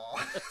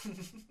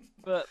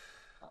 But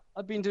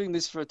I've been doing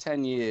this for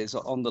 10 years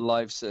on the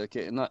live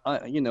circuit, and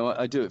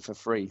I do it for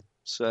free.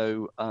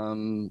 So,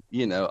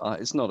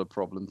 it's not a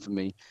problem for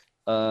me.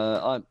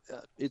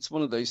 It's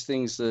one of those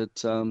things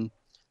that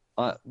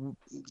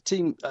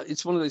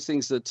it's one of those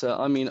things that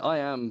I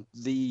am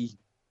the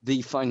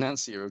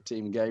financier of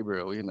Team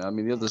Gabriel.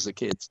 The others are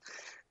kids.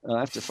 I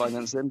have to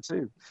finance them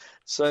too.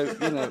 So,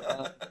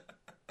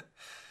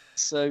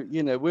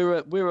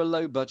 we're a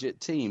low budget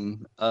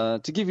team.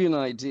 To give you an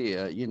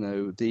idea,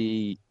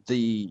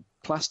 the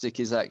plastic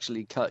is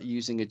actually cut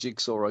using a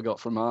jigsaw I got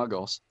from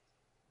Argos,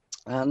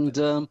 and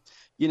the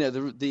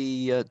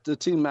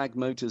two mag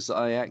motors that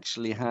I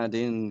actually had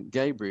in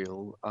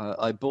Gabriel,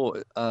 I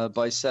bought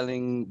by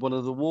selling one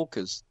of the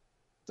walkers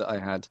that I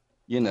had.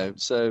 We're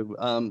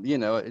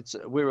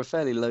a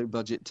fairly low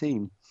budget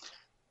team.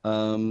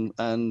 But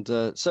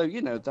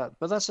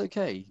that's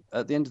okay.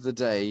 At the end of the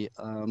day,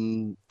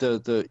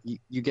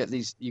 you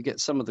get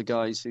some of the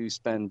guys who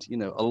spend,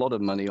 a lot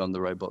of money on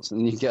the robots,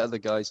 and you get other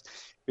guys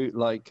who,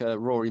 like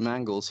Rory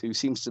Mangles, who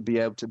seems to be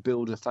able to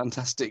build a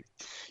fantastic,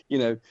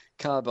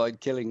 carbide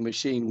killing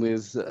machine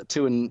with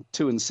 2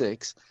 and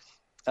 6.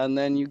 And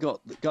then you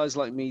got guys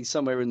like me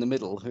somewhere in the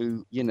middle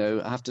who,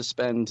 have to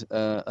spend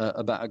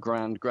about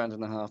 $1,000,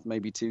 $1,500,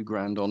 maybe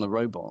 $2,000 on a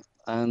robot,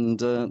 and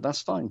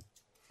that's fine,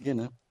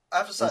 I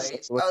have to say,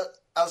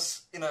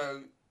 as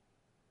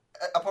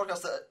a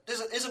podcast that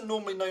isn't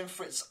normally known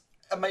for its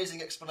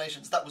amazing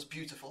explanations, that was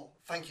beautiful.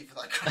 Thank you for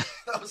that.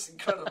 That was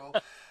incredible.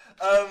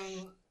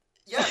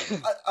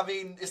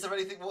 Is there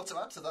anything more to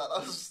add to that?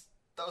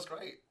 That was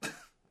great.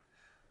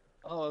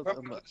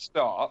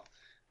 Start.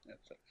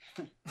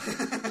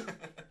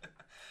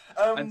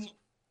 And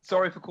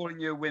sorry for calling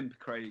you a wimp,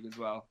 Craig, as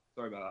well.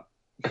 Sorry about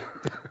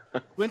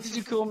that. When did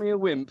you call me a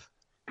wimp?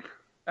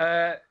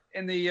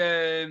 In the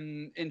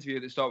interview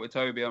at the start with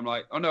Toby, I'm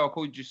like, oh no, I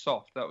called you just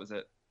soft. That was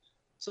it.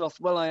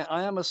 Soft. Well,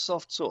 I am a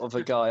soft sort of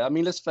a guy.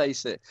 Let's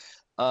face it.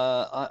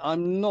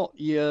 I'm not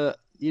your,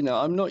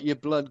 I'm not your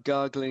blood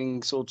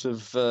gargling sort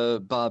of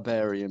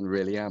barbarian,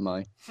 really, am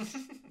I?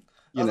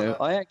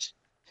 I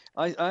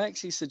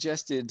actually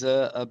suggested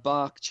a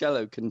Bach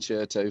cello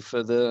concerto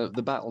for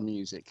the battle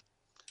music.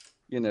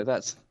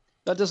 That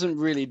doesn't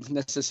really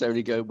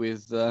necessarily go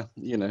with That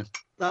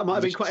might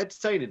have been quite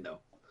entertaining, though.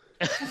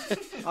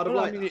 I'd have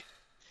liked that.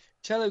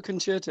 Cello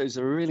concertos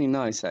are really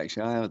nice,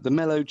 actually. The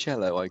mellow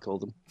cello, I call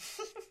them.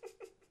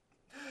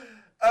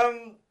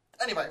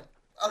 Anyway,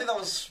 I think that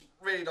was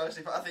really nice.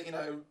 I think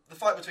the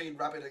fight between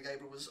Rabbit and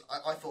Gabriel was,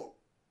 I thought,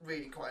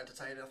 really quite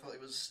entertaining. I thought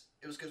it was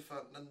good fun,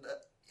 and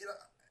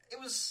it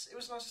was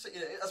nice to see.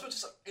 As much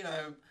as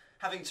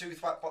having two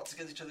Thwackbots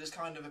against each other is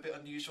kind of a bit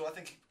unusual. I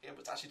think it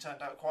was actually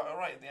turned out quite all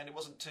right in the end. It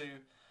wasn't too,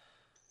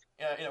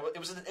 it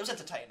was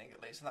entertaining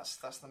at least, and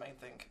that's the main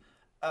thing.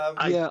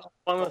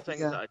 One of the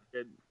things that I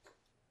did.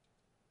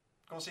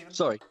 Go on, Stephen.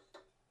 Sorry.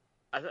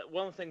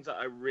 One of the things that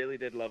I really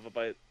did love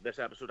about this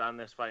episode and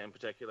this fight in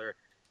particular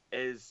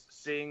is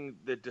seeing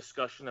the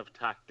discussion of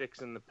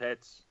tactics in the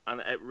pits,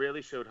 and it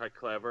really showed how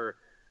clever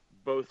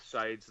both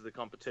sides of the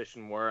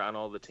competition were and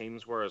all the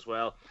teams were as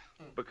well,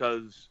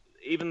 because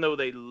even though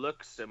they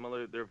look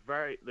similar, they're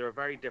a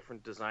very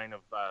different design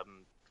of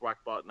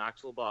Thwackbot and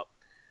Axelbot,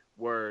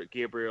 where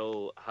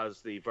Gabriel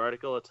has the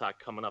vertical attack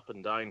coming up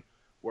and down,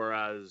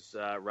 whereas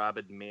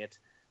Rabid Mate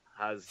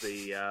has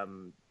the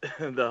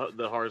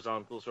the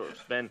horizontal sort of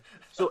spin.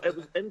 So it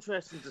was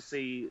interesting to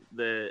see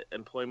the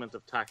employment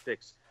of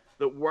tactics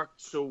that worked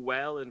so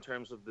well in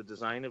terms of the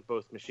design of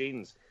both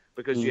machines,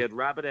 because you had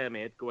Rabbit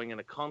M8 going in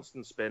a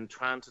constant spin,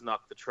 trying to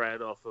knock the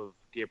tread off of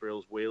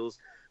Gabriel's wheels,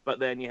 but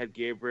then you had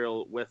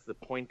Gabriel with the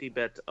pointy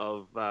bit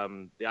of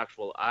the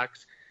actual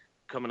axe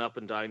coming up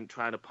and down,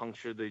 trying to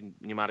puncture the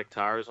pneumatic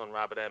tires on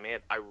Rabbit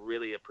M8. I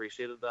really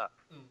appreciated that.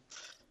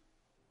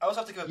 I also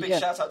have to give a big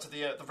shout out to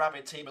the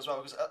Rabbit team as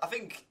well, because I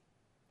think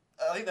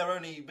their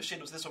only machine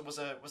this one was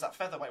that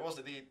featherweight,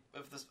 wasn't it?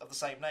 Of the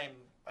same name,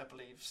 I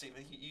believe.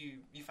 Stephen,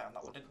 you found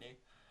that one, didn't you?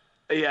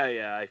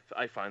 Yeah,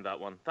 I found that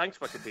one. Thanks,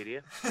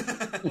 Wikipedia.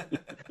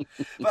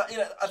 But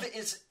I think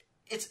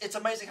it's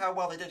amazing how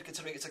well they did,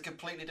 considering it's a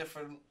completely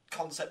different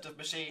concept of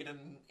machine,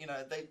 and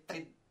I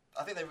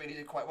think they really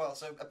did quite well.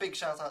 So a big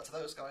shout out to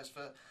those guys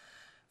for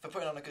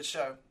putting on a good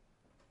show.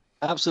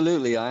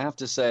 Absolutely. I have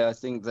to say, I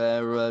think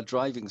their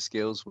driving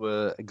skills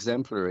were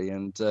exemplary,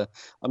 and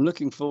I'm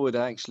looking forward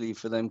actually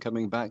for them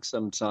coming back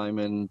sometime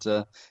and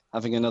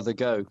having another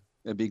go.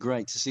 It'd be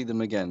great to see them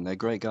again. They're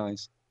great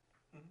guys.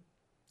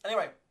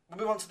 Anyway, we'll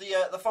move on to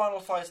the final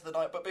fight of the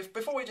night. But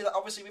before we do that,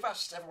 obviously we've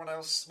asked everyone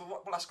else.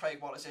 We'll ask Craig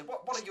Wallace here.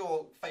 What are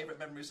your favourite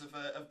memories of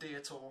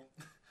Dietor?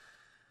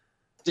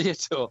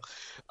 Dietor,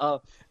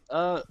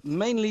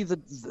 mainly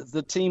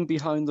the team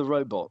behind the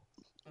robot.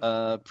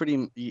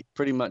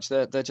 Pretty much.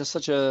 They're just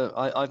such a.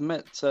 I've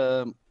met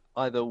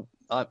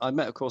I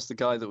met, of course, the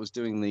guy that was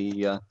doing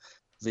the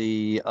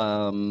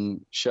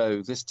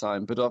show this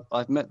time, but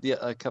I've met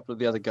a couple of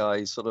the other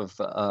guys sort of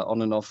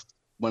on and off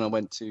when I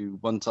went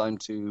one time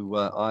to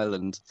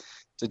Ireland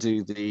to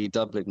do the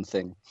Dublin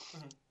thing.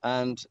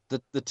 And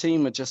the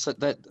team are just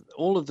that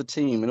all of the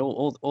team and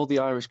all the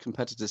Irish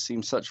competitors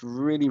seem such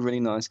really, really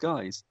nice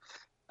guys.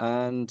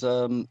 And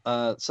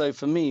so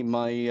for me,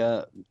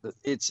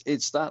 it's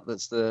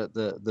that's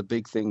the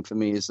big thing for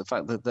me, is the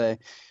fact that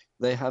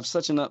they have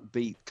such an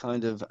upbeat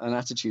kind of an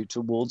attitude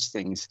towards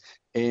things,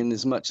 in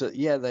as much that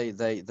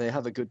they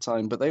have a good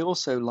time, but they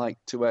also like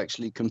to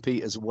actually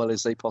compete as well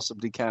as they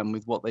possibly can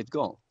with what they've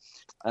got.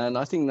 And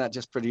I think that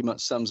just pretty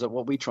much sums up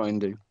what we try and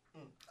do.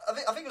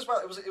 I think as well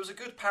it was a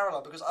good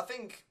parallel, because I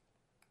think,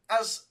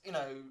 as you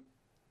know,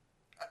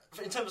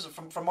 in terms of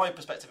from my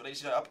perspective at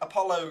least,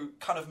 Apollo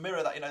kind of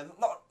mirror that,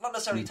 not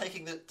necessarily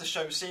taking the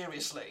show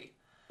seriously,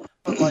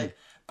 but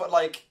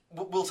like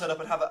we'll turn up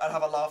and have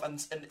a laugh,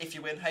 and if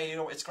you win, hey,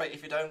 it's great.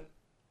 If you don't,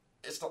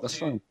 it's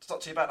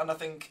not too bad. And I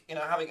think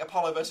having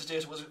Apollo versus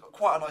Dietor was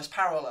quite a nice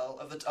parallel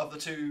of the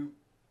two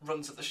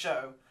runs of the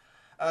show.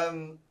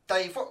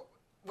 Dave,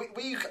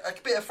 were you a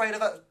bit afraid of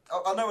that?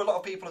 I know a lot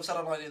of people have said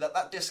online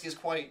that disc is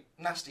quite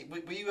nasty.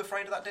 Were you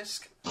afraid of that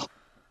disc?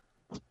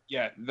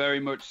 Yeah, very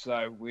much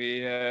so.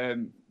 We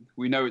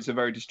know it's a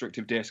very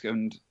destructive disc,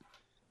 and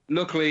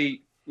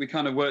luckily we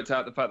kind of worked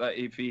out the fact that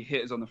if he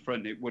hit us on the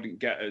front, it wouldn't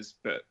get us.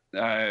 But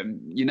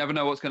you never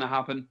know what's going to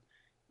happen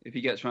if he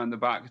gets around the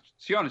back.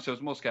 To be honest, I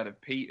was more scared of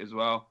Pete as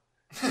well,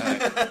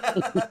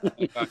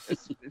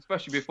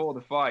 especially before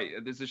the fight.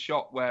 There's a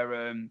shot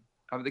where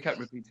they kept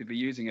repeatedly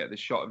using it. This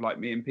shot of like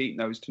me and Pete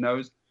nose to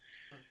nose.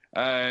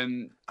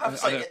 I have to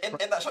say,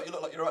 in that shot, you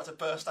look like you're about to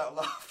burst out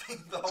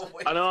laughing the whole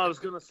way. I know. I was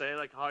going to say,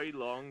 like, how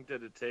long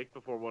did it take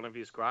before one of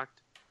you's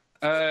cracked?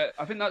 I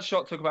think that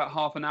shot took about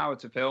half an hour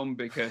to film,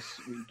 because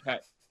we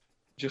kept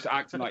just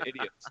acting like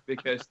idiots,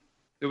 because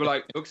they were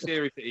like, look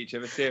serious at each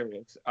other,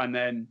 serious, and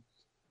then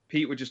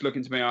Pete would just look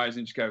into my eyes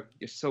and just go,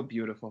 "You're so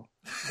beautiful."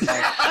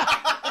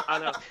 I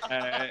know.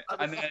 I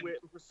was just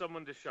waiting for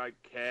someone to shout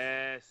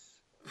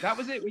 "kiss." That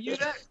was it. Were you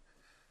there?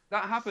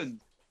 That happened.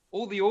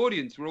 All the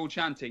audience were all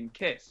chanting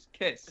 "kiss,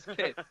 kiss,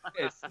 kiss,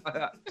 kiss." Like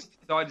that.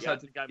 So I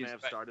decided I may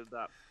have started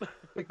that.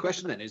 The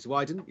question then is,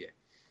 why didn't you?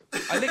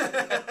 I think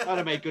that'd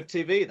have made good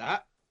TV.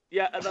 That.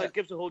 Yeah, and that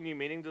gives a whole new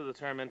meaning to the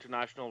term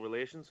international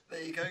relations.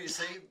 There you go. You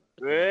see.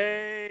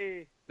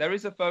 Hey. There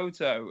is a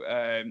photo.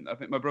 I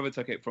think my brother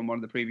took it from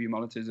one of the preview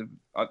monitors of.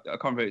 I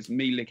can't remember if it's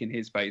me licking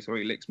his face or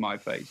he licks my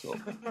face, or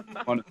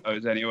one of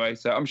those anyway.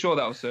 So I'm sure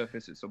that'll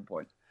surface at some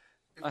point.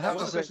 I have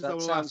to say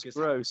that sounds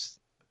gross.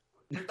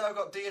 We've now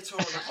got Dietor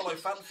and Apollo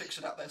fan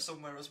fiction out there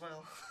somewhere as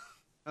well.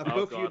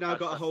 Both of you now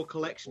got a whole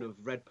collection of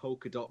red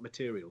polka dot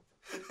material.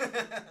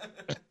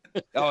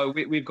 Oh,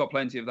 we've got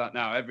plenty of that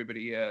now.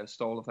 Everybody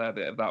stole a fair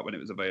bit of that when it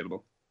was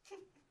available.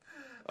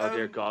 Oh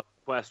dear God!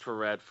 Quest for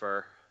red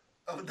fur.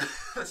 Oh,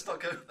 let's not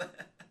go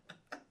there.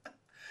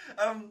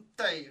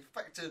 Dave,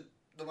 back to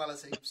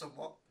normality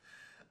somewhat.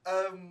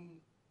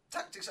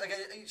 Tactics again.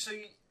 So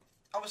you,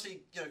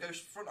 obviously, go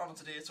front on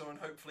to Deitor and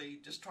hopefully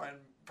just try and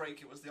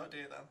break it was the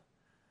idea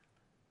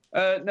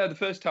then. No, the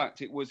first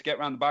tactic was get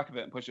round the back of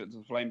it and push it to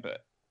the flame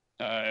pit.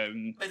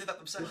 They did that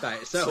themselves. By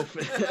itself.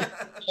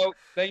 Well,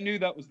 they knew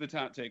that was the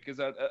tactic,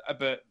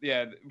 but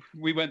yeah,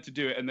 we went to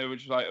do it and they were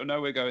just like, "Oh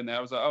no, we're going there."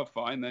 I was like, "Oh,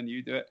 fine, then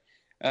you do it."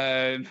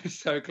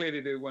 So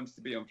clearly they wanted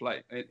to be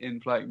in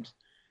flames.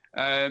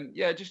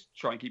 Yeah, just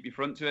try and keep your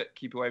front to it,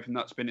 keep away from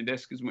that spinning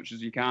disc as much as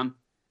you can.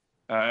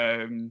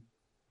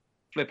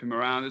 Flip him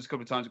around. There's a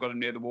couple of times I got him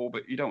near the wall,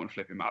 but you don't want to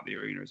flip him out of the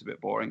arena. It's a bit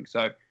boring.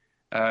 So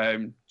try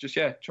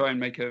and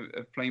make a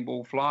flame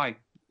ball fly,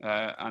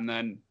 and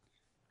then.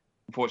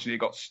 Unfortunately, it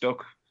got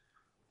stuck.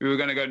 We were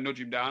going to go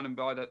nudge him down, and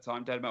by that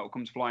time, Dead Metal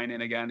comes flying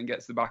in again and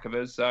gets the back of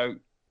us. So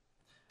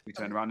we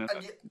turned around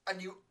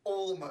and you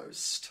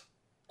almost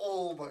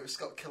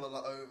got Kill a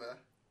Lot over.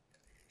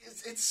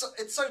 It's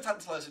so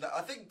tantalising.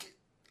 I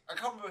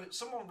can't remember.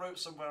 Someone wrote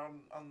somewhere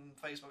on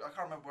Facebook. I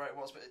can't remember where it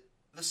was, but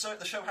the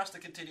show has to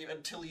continue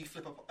until you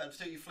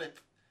flip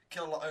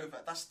Kill a Lot over.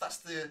 That's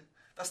the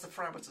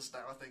parameters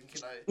now. I think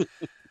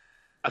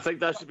I think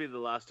that should be the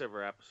last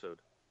ever episode.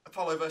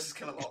 Apollo versus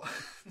Kill a Lot.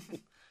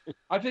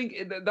 I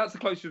think that's the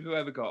closest we've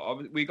ever got.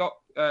 We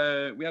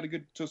had a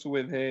good tussle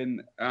with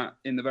him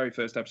in the very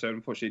first episode.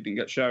 Unfortunately, it didn't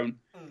get shown.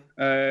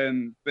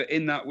 But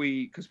in that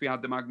because we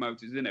had the mag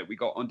motors in it, we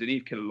got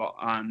underneath Kill a Lot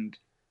and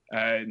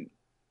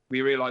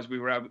we realised we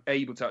were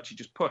able to actually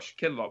just push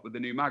Kill a Lot with the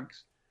new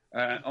mags.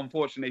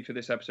 Unfortunately for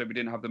this episode, we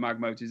didn't have the mag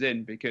motors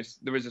in because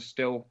there is a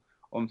still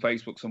on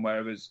Facebook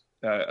somewhere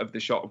of the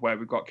shot of where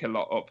we've got Kill a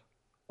Lot up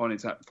on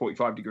its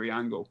 45-degree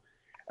angle.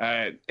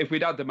 If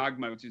we'd had the mag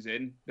motors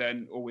in,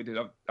 then all we'd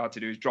had to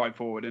do is drive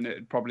forward, and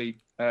it'd probably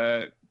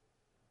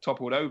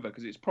toppled over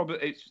because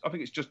I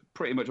think it's just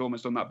pretty much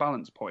almost on that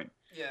balance point.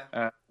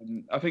 Yeah.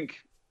 I think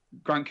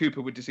Grant Cooper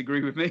would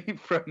disagree with me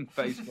from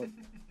Facebook,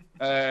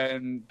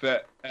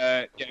 but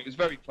it was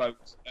very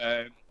close. We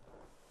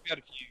had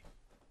a few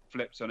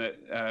flips on it,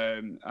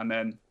 and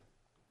then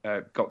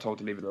got told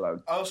to leave it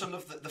alone. I also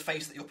love the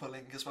face that you're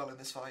pulling as well in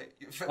this fight.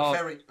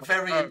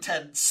 Very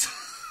intense.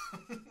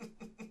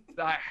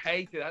 I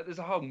hate it. There's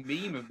a whole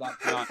meme of that.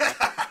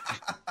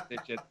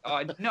 I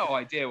had no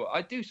idea.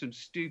 I do some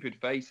stupid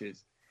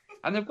faces.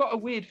 And they've got a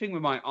weird thing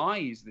with my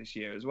eyes this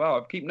year as well.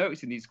 I keep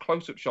noticing these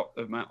close-up shots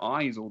of my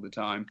eyes all the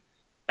time.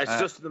 It's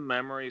just the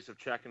memories of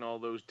checking all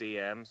those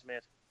DMs,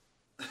 mate.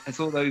 It's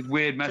all those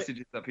weird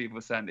messages that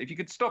people send. If you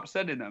could stop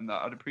sending them,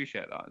 I'd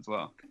appreciate that as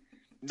well.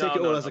 Take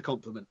it all as a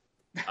compliment.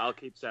 I'll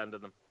keep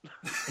sending them.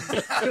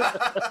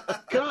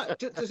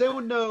 Does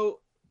anyone know,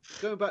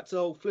 going back to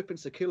old flipping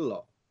Sir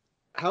Kill-a-Lot,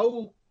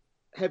 how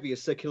heavy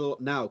is Sir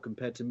Kill-a-Lot now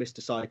compared to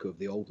Mr. Psycho of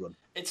the old run?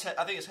 I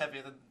think it's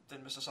heavier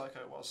than Mr.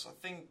 Psycho was. I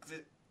think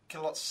that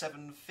Kill-a-Lot's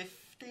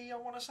 750, I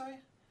want to say.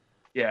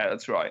 Yeah,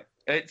 that's right.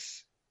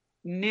 It's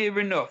near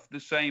enough the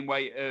same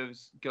weight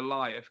as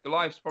Goliath.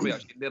 Goliath's probably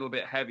actually a little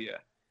bit heavier.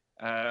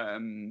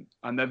 And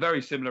they're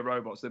very similar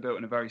robots. They're built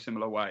in a very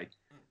similar way.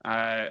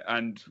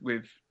 And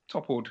we've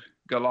toppled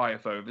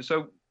Goliath over.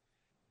 So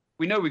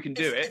we know we can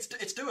do it.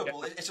 It's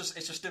doable. It's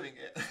just doing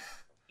it.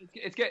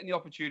 It's getting the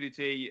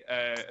opportunity.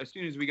 As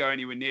soon as we go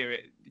anywhere near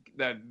it,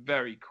 they're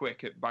very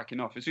quick at backing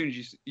off. As soon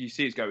as you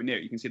see us going near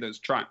it, you can see those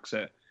tracks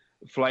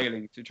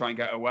flailing to try and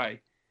get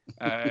away.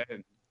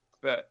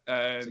 But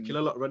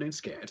Kill-a-Lot running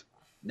scared.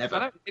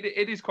 Never.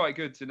 It is quite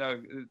good to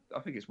know. I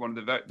think it's one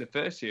of the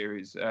first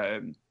series,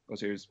 or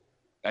series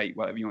 8,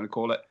 whatever you want to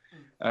call it.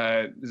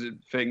 There's a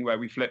thing where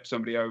we flip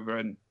somebody over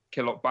and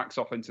Kill-a-Lot backs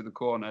off into the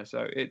corner.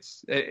 So it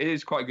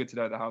is quite good to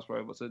know the house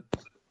robots are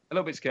a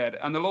little bit scared,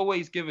 and they'll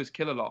always give us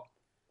Kill-a-Lot.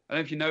 I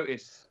don't know if you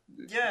notice.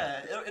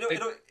 Yeah,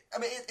 I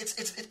mean,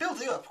 it's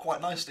building up quite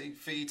nicely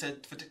for you to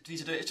do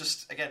it. It's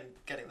just again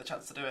getting the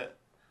chance to do it.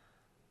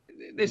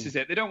 This is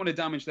it. They don't want to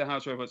damage the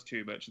house robots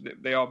too much.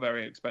 They are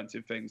very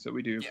expensive things, so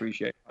we do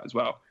appreciate that as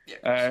well.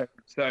 Yeah,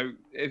 so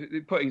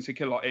putting Sir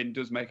Kill-a-Lot in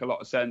does make a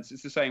lot of sense.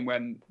 It's the same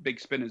when big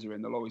spinners are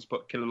in. They'll always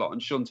put Kill-a-Lot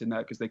and Shunt in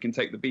there because they can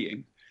take the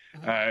beating.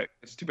 To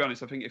be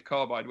honest, I think if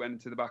Carbide went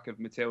into the back of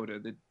Matilda,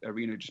 the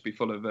arena would just be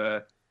full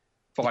of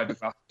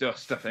fiberglass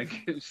dust, I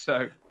think. So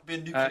it'd be a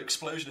nuclear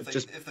explosion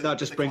if they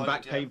just bring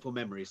back painful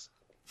memories.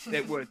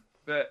 It would,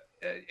 but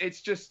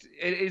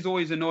it is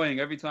always annoying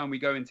every time we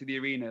go into the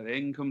arena.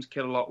 In comes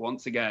Kill-a-Lot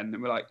once again,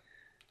 and we're like,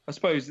 I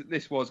suppose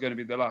this was going to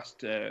be the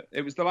last.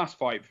 It was the last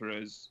fight for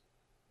us,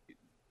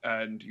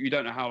 and you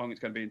don't know how long it's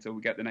going to be until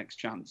we get the next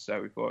chance.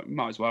 So we thought,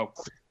 might as well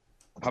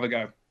have a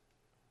go.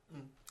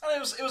 And it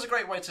was a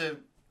great way to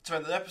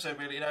end the episode.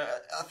 Really,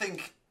 I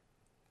think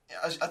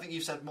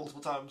you've said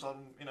multiple times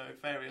on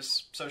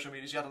various social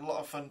medias, you had a lot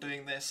of fun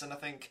doing this, and I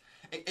think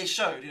it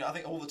showed. I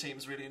think all the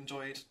teams really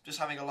enjoyed just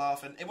having a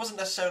laugh, and it wasn't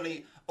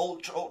necessarily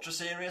ultra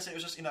serious. It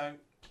was just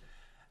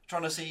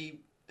trying to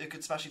see who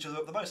could smash each other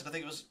up the most, and I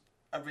think it was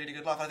a really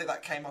good laugh. I think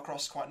that came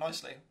across quite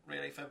nicely,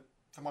 really, from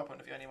my point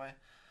of view, anyway.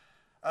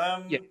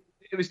 Yeah,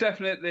 it was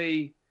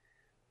definitely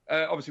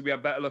obviously we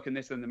had better luck in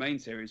this than the main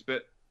series,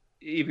 but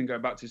even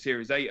going back to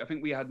Series 8, I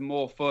think we had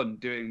more fun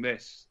doing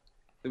this.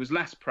 There was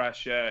less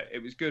pressure.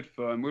 It was good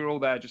fun. We were all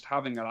there just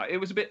having a it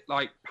was a bit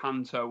like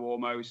panto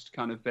almost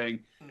kind of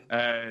thing.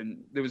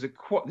 There's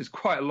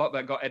quite a lot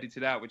that got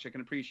edited out, which I can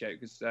appreciate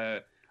because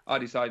I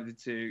decided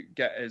to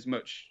get as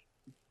much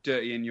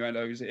dirty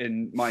innuendos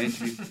in my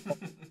interview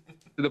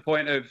to the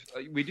point of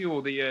we do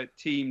all the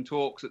team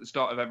talks at the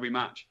start of every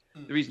match.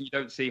 The reason you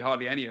don't see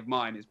hardly any of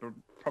mine is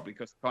probably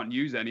because I can't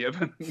use any of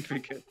them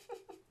because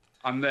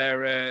I'm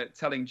there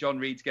telling John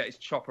Reed to get his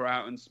chopper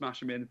out and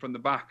smash him in from the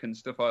back and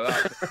stuff like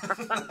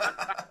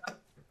that.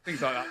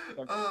 Things like that.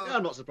 Yeah,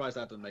 I'm not surprised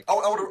that doesn't make I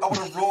want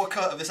a raw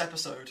cut of this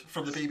episode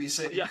from the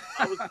BBC. Yeah,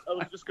 I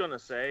was just gonna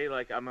say,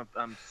 like,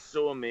 I'm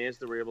so amazed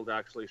that we're able to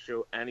actually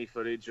show any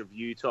footage of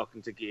you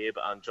talking to Gabe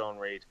and John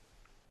Reed.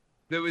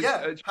 There was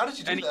how did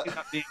you do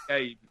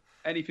that?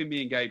 Anything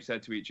me and Gabe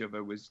said to each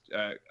other was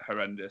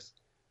horrendous.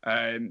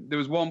 There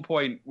was one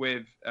point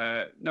with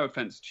no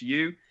offence to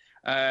you.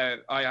 I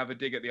have a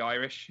dig at the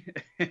Irish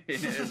in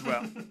it as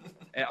well.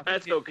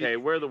 That's okay.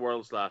 We're the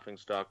world's laughing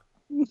stock.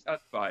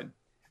 That's fine.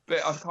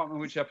 But I can't remember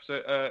which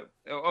episode.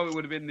 It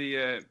would have been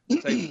the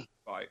table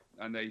fight,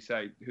 and they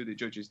say who the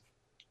judges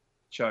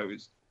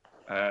chose.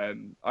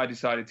 I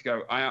decided to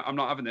go. I'm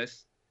not having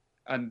this,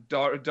 and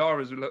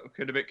Dara's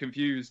looking a bit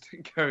confused,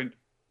 going,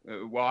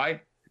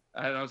 "Why?"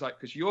 And I was like,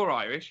 "Because you're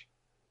Irish,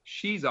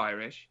 she's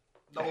Irish,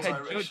 the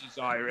head judge is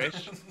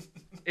Irish.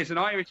 It's an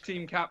Irish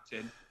team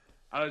captain."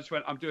 And I just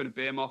went, I'm doing a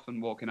beer moth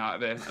and walking out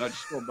of here. And I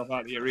just stormed off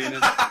out of the arena.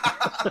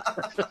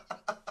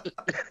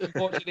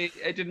 Unfortunately,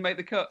 it didn't make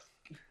the cut.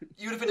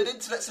 You would have been an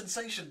internet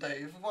sensation,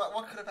 Dave.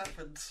 What could have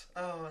happened?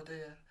 Oh,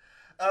 dear.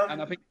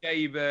 And I think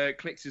Gabe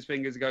clicks his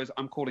fingers and goes,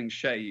 I'm calling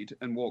shade,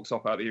 and walks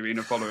off out of the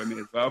arena following me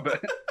as well.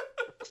 But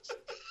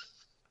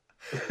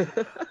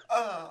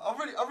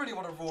I really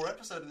want a raw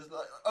episode of this,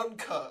 like,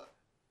 uncut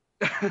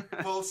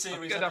World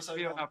Series episode.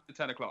 I'm after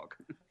 10 o'clock.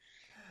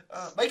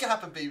 Make it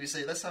happen,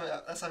 BBC. Let's have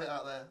it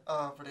out there.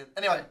 Oh, brilliant.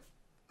 Anyway,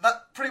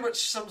 that pretty much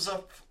sums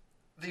up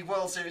the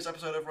World Series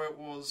episode of Road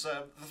Wars,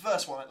 the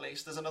first one at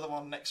least. There's another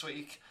one next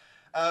week.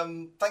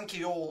 Thank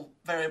you all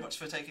very much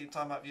for taking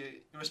time out of your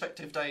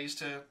respective days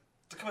to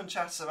come and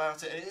chat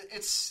about it.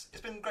 It's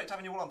been great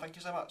having you all on. Thank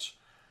you so much.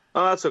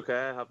 Oh, that's okay.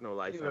 I have no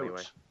life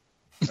anyway.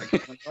 Thank you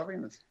for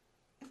having us.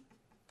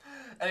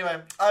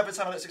 Anyway, I've been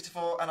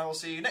Sam64, and I will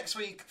see you next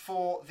week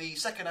for the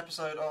second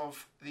episode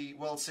of the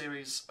World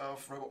Series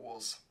of Robot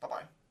Wars.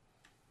 Bye-bye.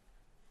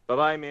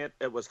 Bye-bye, mate.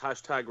 It was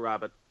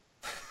 #rabbit.